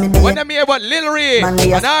voice, when them hear about Lil Ray and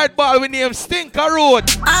Hardball, we name Stinker Road.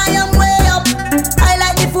 I am way up. I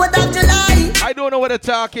like the 4th of July. I don't know what they're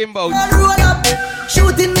talking about. Roll up,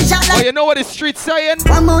 shooting me shot like. Oh, you know what the street saying?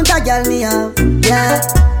 One mount a girl me have, yeah.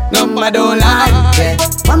 Number don't lie. Yeah.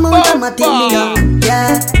 One mount a matic me have,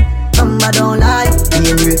 yeah. Number don't lie.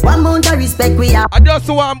 One mount of respect we have. I just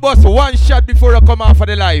want to bust one shot before I come out for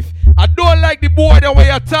the life. I don't like the boy the way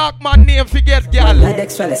you talk, man name forget girl. Like the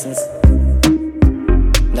extra lessons.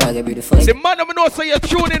 No, they're beautiful. The man of me know so you're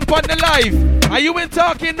tuning for the life. And you ain't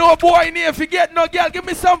talking no boy name forget no girl. Give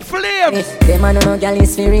me some flames. The man no girl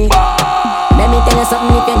is free. Let me tell you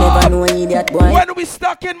something if you never know idiot boy. When we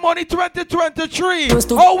stacking money 2023,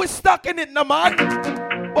 how we stacking it now man?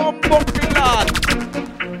 Bum lad.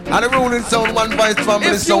 And the ruling sound one voice family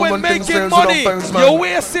if sound you one thing making money, you're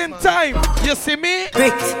wasting time. You see me?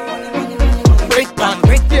 Brick man,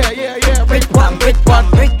 brick. Yeah. Brick one.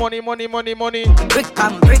 Money. Brick.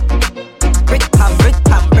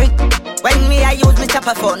 When me I use me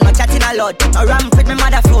chopper phone, no chatting a lot. No ram with me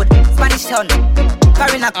mother food. Spanish town.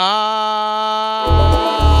 Foreign up.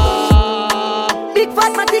 Big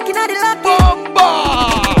fat man taking out the lucky.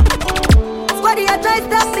 Squaddy I try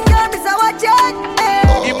stop the cameras I watch it.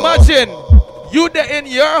 Imagine you there in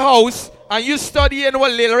your house and you studying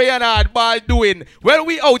what Lil Ray and Hardball doing. Well,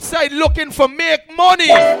 we outside looking for make money.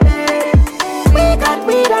 We got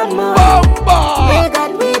weed and money. We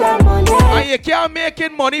got weed and money. And you can't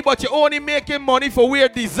making money, but you're only making money for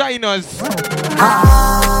weird designers. Them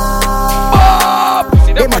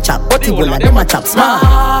a chop, but you will them a chop smart.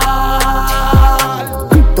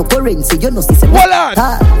 Cryptocurrency, you know, see hold on.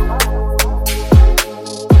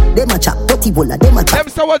 Them a chop, but you will them a chop. Them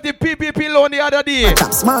saw what the PPP loan the other day.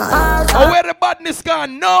 Chop smart. Oh, where the badness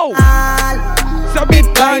gone? No. It's a bit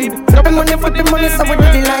line. Money, so with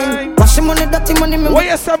the line. Wash the money, dirty money. Where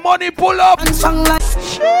you say money pull up?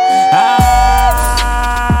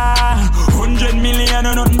 100 million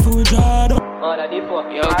or nothing for job. Oh, that is for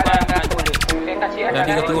you.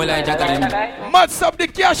 Mats up the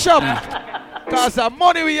cash up. Cause the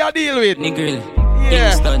money we are deal with. Nigga.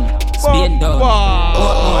 Yeah. Spain down.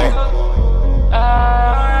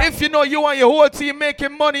 If you know you and your whole team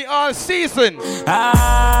making money all season.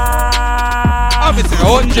 I'm say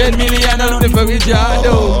 100 million on the very jar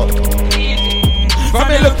though. From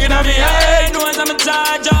me looking at me head, knows I'm a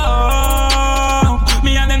charger.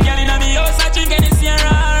 Me and them girl in the house, I drink any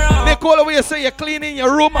Sierra. They call away, you say you're cleaning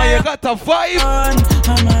your room and you got a vibe.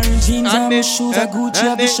 I'm wearing jeans and my shoes are Gucci,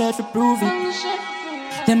 have the shirt for prove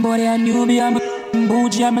it. Them body I knew me, I'm a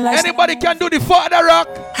bougie, I'm a like. Anybody can do the father rock.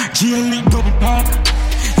 GLE double park.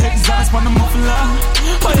 Exhaust on the muffler.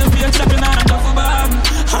 All the beer chopping on a duffel bag.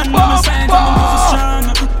 And I'm a sign, I'm a strong.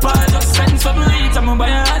 Paul just send some leads, I'm a buy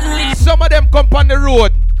a hot lead. Some of them come on the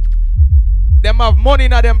road. Them have money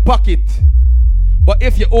in them pocket. But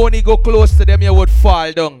if you only go close to them, you would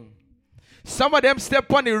fall down. Some of them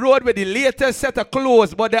step on the road with the latest set of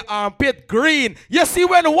clothes, but the armpit green. You see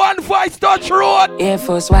when one voice touch road? Air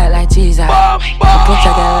Force white like Jesus.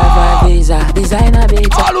 Visa. Designer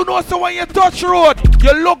beat. All who know so when you touch road,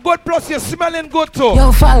 you look good plus you smelling good too.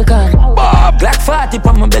 Yo Falcon. Bob. Black 40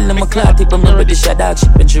 on my belly, my clout tip on my ready. Shut out,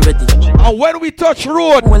 shit, but you ready. And when we touch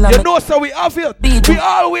road, you know so we have it. We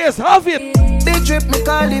always have it. Big drip, me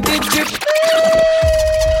call it big drip.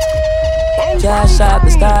 Cash out the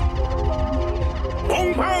start.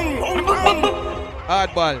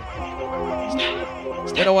 Hardball.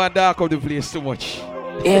 You don't want to dark up the place too much.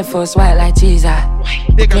 Air Force white like Jesus.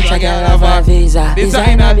 Get a girl of a visa.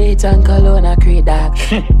 Designer beat and Kelowna creed dog.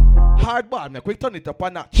 Hardball, me quick turn it up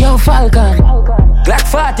on that. Yo Falcon. Black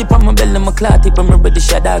 40 on my belly, my clout tip on my ready.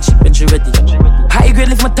 Shut out, shit, but you ready. High grade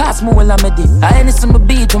lift my task, more while I'm ready. I ain't some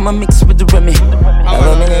beat when I mix with the Remy.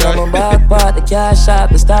 I'm in my back part, the cash out,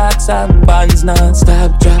 the stocks and bonds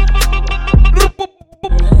non-stop drop.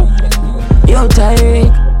 Yo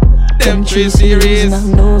Tyreek. Them 3 series.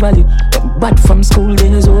 No value. Bad from school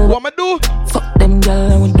days over. What me do? Fuck them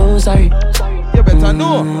girl and with those sorry. You better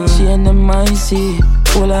know. She and them icy.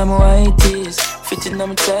 All I'm white tees. Fitting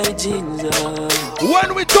them tight jeans.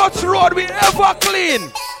 When we touch road, we ever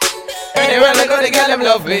clean. Anywhere I go, the girl them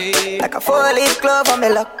love me. Like a 4-leaf glove on me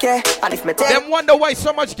luck, yeah. And if me take them wonder why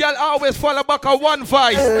so much girl always fall back on one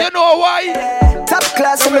vice. You know why? Top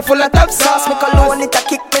class, me full of top sauce. Me cologne it a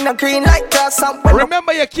kick me no green like grass.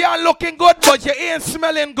 Remember you can't looking good, but you ain't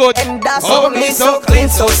smelling good. And that's how me so clean,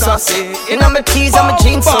 so saucy. You know my tees and my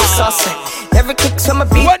jeans so saucy. Every kick so my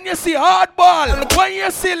beat. When you see Hardball, when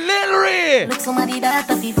you see Lil Ray. Make somebody that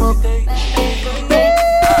before.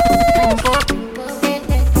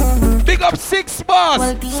 Big up 6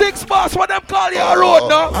 bars. 6 bars, what them call you a road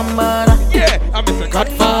now? Yeah, I'm Mr.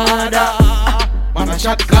 Godfather. Man, I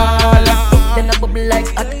shot caller. Then I bubble like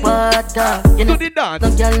hot water. Do the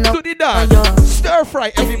dance. Do the dance. Stir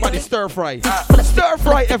fry, everybody stir fry. Stir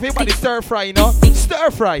fry, everybody stir fry, you know?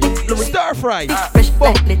 Stir fry. Stir fry.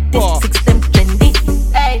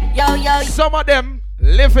 Some of them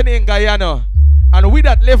living in Guyana. And we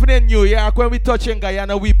that living in New York, when we touch in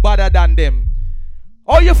Guyana, we better than them.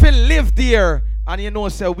 Or you feel live there, and you know,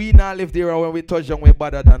 say we not live there when we touch them, we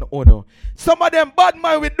better than Ono. Some of them bad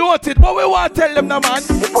man, we don't it, but we want to tell them now, man.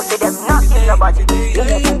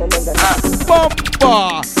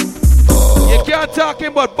 Bumper. You can't talk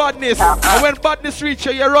about badness, and when badness reach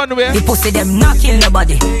you, you run away. The pussy them not kill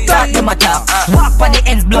nobody, talk them a talk. Walk on the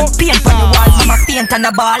ends, blood paint on the wall, mama paint on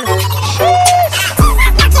the ball.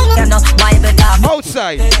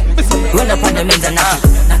 Outside. Run up on the men's and knock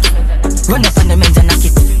it. Run up on the men's and knock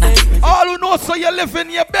it. All who know so you're living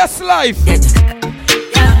your best life. Make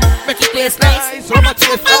it place nice. Rum a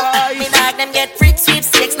taste nice. Me dog them get freak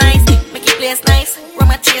sweepstakes nice. Make it place nice. Rum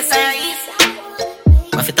a taste nice.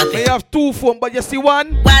 They have 2 phones, but you see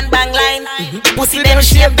one? One bang line. Pussy them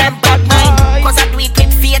shave them bad mind. Cause I do it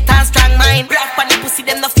with faith and strong mind. Grab on the pussy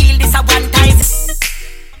them no feel this a one time.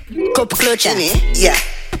 Cup clutcher. Yeah.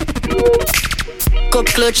 Cup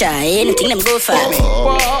clutcher, anything them go for.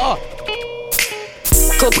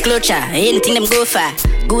 Cup clutcher, anything them go for.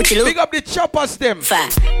 Gucci look. Big up the choppers them.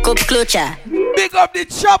 Cup clutcher. Big up the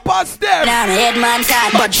choppers them. Down head man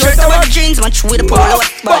tight. But shirt over jeans, match with a polo.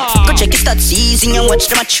 But go check your stats, easy and watch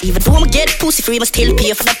the match. Even though I get pussy free, must still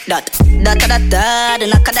pay for that. The knock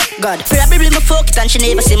of that God. Probably my fuck it and she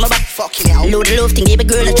never see my back. Fucking hell. Load the love thing, give a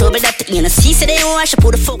girl a trouble that. You know, see, say they don't wash,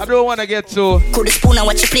 put the fuck. I don't wanna get so. Cool the spoon and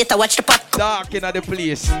watch the plate, I watch the pot. Dark in the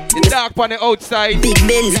place. It's dark on the outside. Big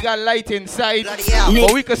Benz. We got light inside.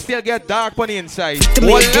 But we can still get dark on the inside. To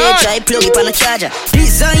make day try plug it on a charger.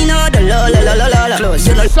 Designer the la. Close,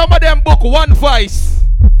 you know. Some of them book one vice.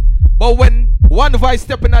 But when one vice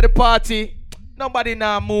step in at the party, nobody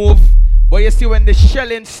now move. But you see, when the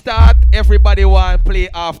shelling start, everybody want to play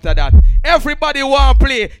after that. Everybody want to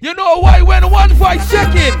play. You know why? When one voice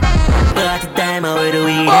checking. Party time out with the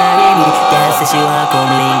weed and girl says she want come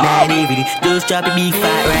late night DVD. Just drop a big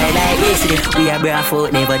fat right like yesterday. We are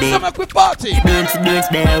barefoot, never day. Some quick party. Dance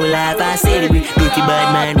there, we laugh and celebrate. Dirty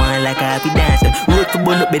bad man, one like a happy dancer. Road to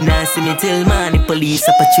burn up the dance me till man. The police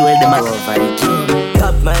a patrol them up.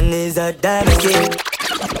 Top man is a diamond king.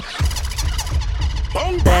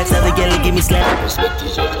 Tax of the girl give me slap.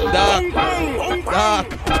 Dark.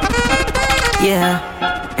 Yeah.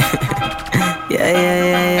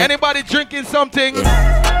 Yeah. Anybody drinking something?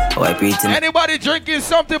 Anybody drinking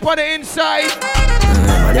something on the inside?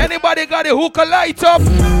 Anybody got a hookah light up?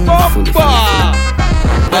 Bumper!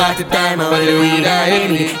 Party time out with the weed and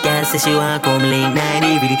heavy. Girl says she want come late night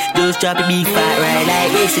DVD. Just drop a big fat right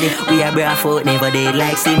like yesterday. We are barefoot, never dead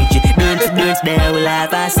like symmetry. Dance there, we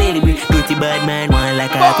laugh and celebrate. Dirty bad man, one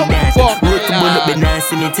like a happy dancer. Road to burn up the dance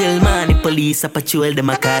me till man. The police a patrol them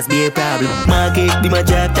a cause be a problem. Market be my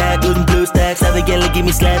job tag, doesn't blue stacks. Have a girl give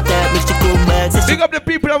me slap tag, make she come back. Big up the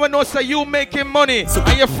people that know say you making money,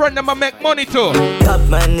 and your friend them a make money too. Top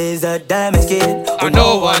man is a diamond kid, and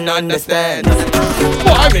no one understands.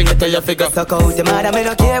 I bring it to your figure. Suck out the mad, I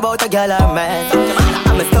don't care about a girl or man.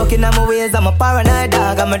 I'm stuck in my ways, I'm a paranoid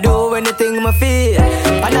dog. I'ma do anything I feel.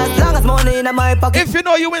 And as long as money in my pocket. If you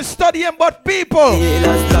know you ain't studying but people.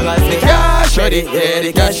 As long as the cash ready, yeah,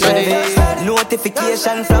 the cash ready.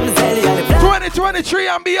 Notification from Zelly. 2023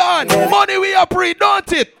 and beyond. Money we are pre,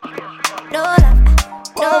 don't it? No love,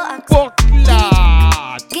 no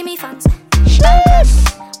axe. Give me funds.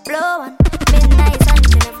 Blow one. Midnight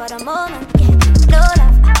sunshine for the moment. No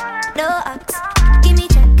love, no axe. Give me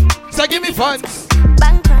check. So give me funds.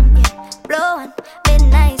 Bank run, yeah. Blow one.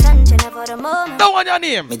 Midnight sunshine for the moment. No one your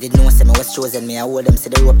name. Me did know say me was chosen. Me I hold them. See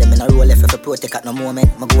the rope them in a roll. If I protect at no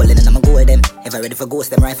moment. My goal in and I'm a go with them. Ever ready for ghost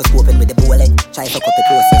them. Rifle scoping with the bowling. Try fuck up the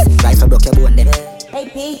process. Rifle broke your bone then. Hey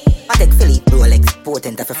P. I take Philly Rolex.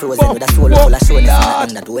 Potent if I frozen with a soul full of showness.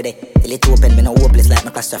 And that way they. Till it open. Me no hopeless like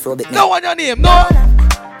my claustrophobic. No one your name. No.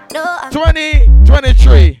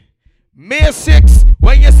 2023. May 6,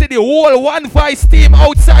 when you see the whole One Vice team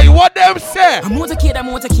outside, what them say? I'm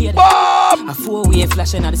motorcade. Bomb! A 4-way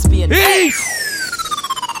flashing at the speed. Peace!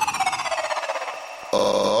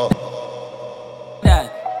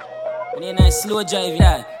 Dad, we need a nice slow drive,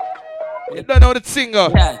 Dad. You don't know the singer.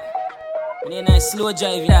 Dad, we need a nice slow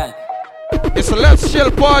drive, Dad. It's a Let's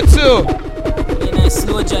Chill Part 2. We need a nice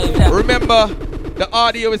slow drive, Dad. Remember, the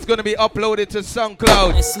audio is going to be uploaded to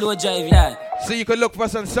SoundCloud. Nice slow drive, Dad. So you can look for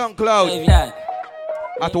us on SoundCloud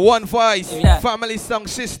at One Voice Family Song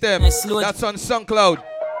System. That's on SoundCloud.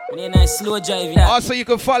 Also, you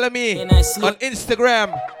can follow me on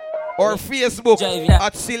Instagram or Facebook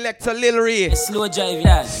at Selector Lil Ray.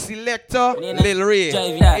 Selector Lil Ray.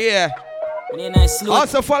 Yeah.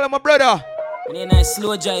 Also, follow my brother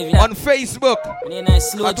on Facebook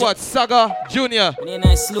at what? Saga Junior.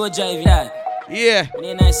 Yeah.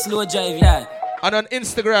 And on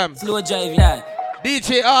Instagram,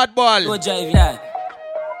 DJ Hardball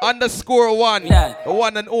 _1, the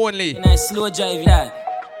one and only.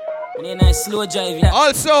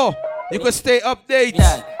 Also, you can stay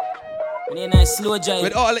updated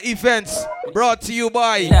with all the events brought to you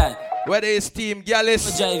by whether it's Team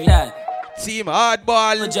Gallus, Team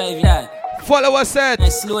Hardball. Follow us at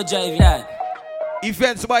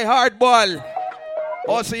Events by Hardball.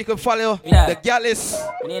 Also, you can follow the Gallus,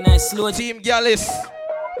 Team Gallus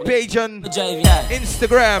page on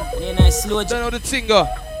Instagram. Don't know the singer.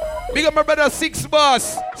 Big up my brother 6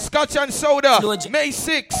 Boss, Scotch and Soda, May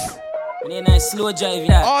 6.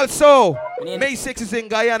 Also, May 6 is in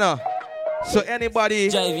Guyana. So anybody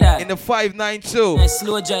in the 592,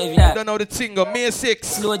 you don't know the singer, May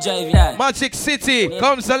 6, Magic City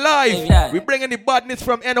comes alive. We bringing the badness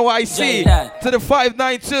from NYC to the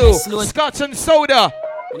 592, Scotch and Soda.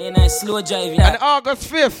 And August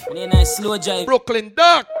 5th, Brooklyn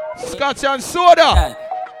Duck, Scotch and Soda.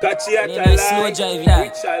 So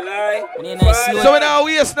we now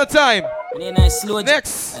waste no time.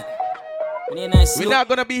 Next, we're not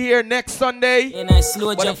gonna be here next Sunday,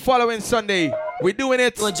 but the following Sunday. We're doing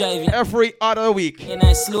it every other week.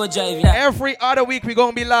 Every other week we're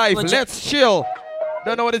gonna be live. Let's chill.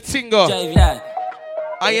 Don't know what the singer.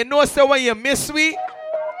 And you know, so when you miss we,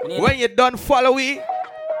 when you don't follow we,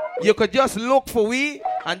 you could just look for we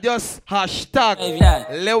and just hashtag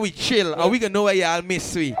let we chill, and we gonna know where y'all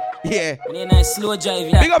miss we. Yeah.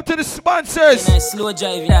 Big up to the sponsors.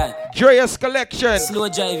 Drea's Collection.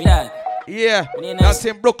 Yeah. That's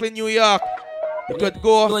in Brooklyn, New York. You could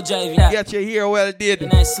go get your hair well did,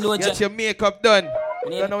 get your makeup done,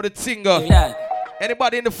 Don't know the single.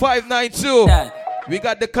 Anybody in the 592? We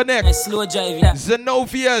got the connect. Slow drive, yeah.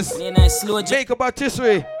 Zenovia's. Slow drive. Makeup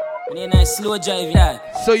artistry. Slow drive, yeah.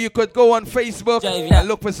 So you could go on Facebook and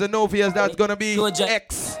look for Zenovia's. That's gonna be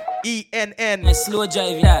XENN. Slow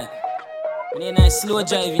drive, yeah. Slow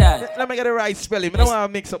drive, yeah. Let me get the right spelling. I don't want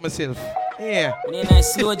to mix up myself. Yeah.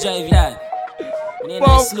 Slow drive, yeah.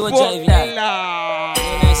 Slow drive,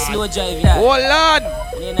 yeah. Slow drive, yeah. Hold on.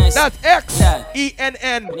 That's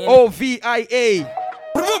XENNOVIA.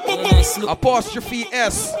 Apostrophe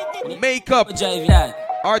S. Makeup.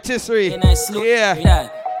 Artistry. Yeah.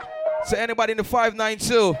 So anybody in the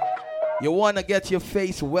 592, you want to get your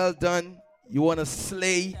face well done, you want to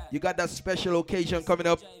slay, you got that special occasion coming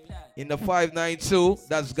up in the 592,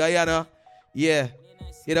 that's Guyana. Yeah.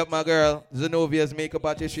 Hit up my girl, Zenovia's Makeup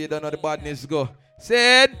Artistry. You don't know the badness go.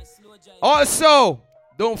 Said. Also,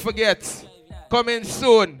 don't forget, coming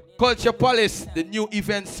soon, Culture Palace, the new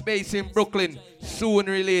event space in Brooklyn. Soon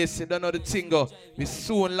release. You don't know the tingle. We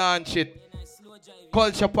soon launch it.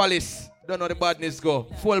 Culture Palace. Don't know the badness go.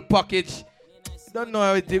 Full package. Don't know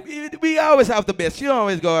how it is. We always have the best. You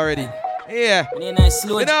always go already. Yeah. We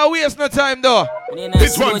don't waste no time though.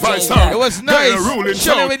 It's one five sound. It was nice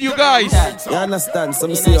chilling with you guys. You understand?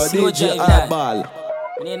 Some say DJ Hardball.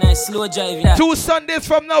 2 Sundays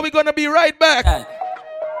from now, we're gonna be right back.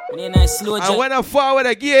 And when I forward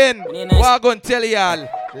again, we're gonna tell y'all,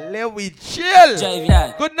 let we chill.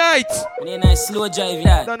 Good night.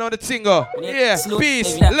 Don't know the tingle. Yeah.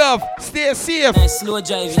 Peace, love, stay safe,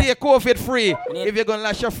 stay COVID free. If you're gonna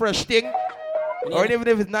lash a fresh thing, or even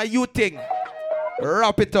if it's not you thing,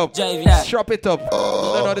 wrap it up, strap it up.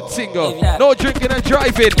 Don't know the tingle. No drinking and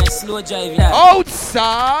driving.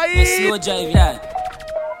 Outside.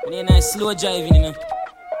 Slow driving, you know.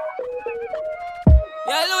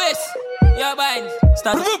 Yeah, Louis. Yeah, Bind.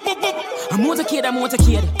 Start. I'm motorcade.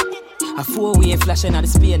 A 4-way flashing out the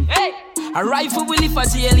Spain. Hey. A rifle will live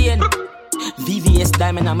as alien. VVS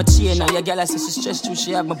diamond, I'm a chain. Now your girl says she stressed too,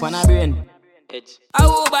 she have me on her brain.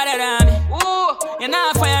 Oh, better than me. Oh, you're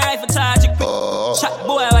not fire rifle charge. Shot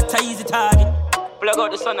boy, what a easy target. Plug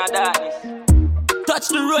out the sun of darkness. Touch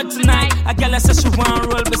the road tonight. A girl says she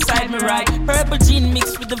want roll beside me, right? Purple jean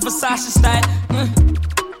mixed with the Versace style.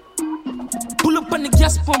 Pull up on the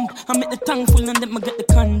gas pump, I make the tank full and then I get the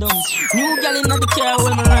condoms. New girl in the car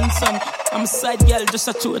hold me ransom. I'm a side girl just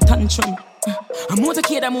a throw a tantrum. I'm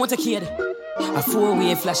motorcade. A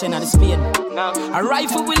 4-way flashing out the Spain. A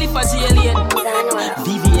rifle will live as alien.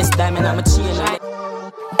 VVS diamond, I'm a chain.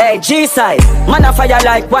 Hey, G-side, man a fire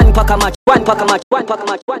like one pack a match.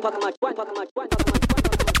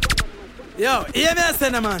 Yo, hear me, I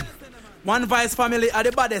say, man. One Vice family are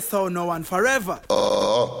the baddest sound, no one forever.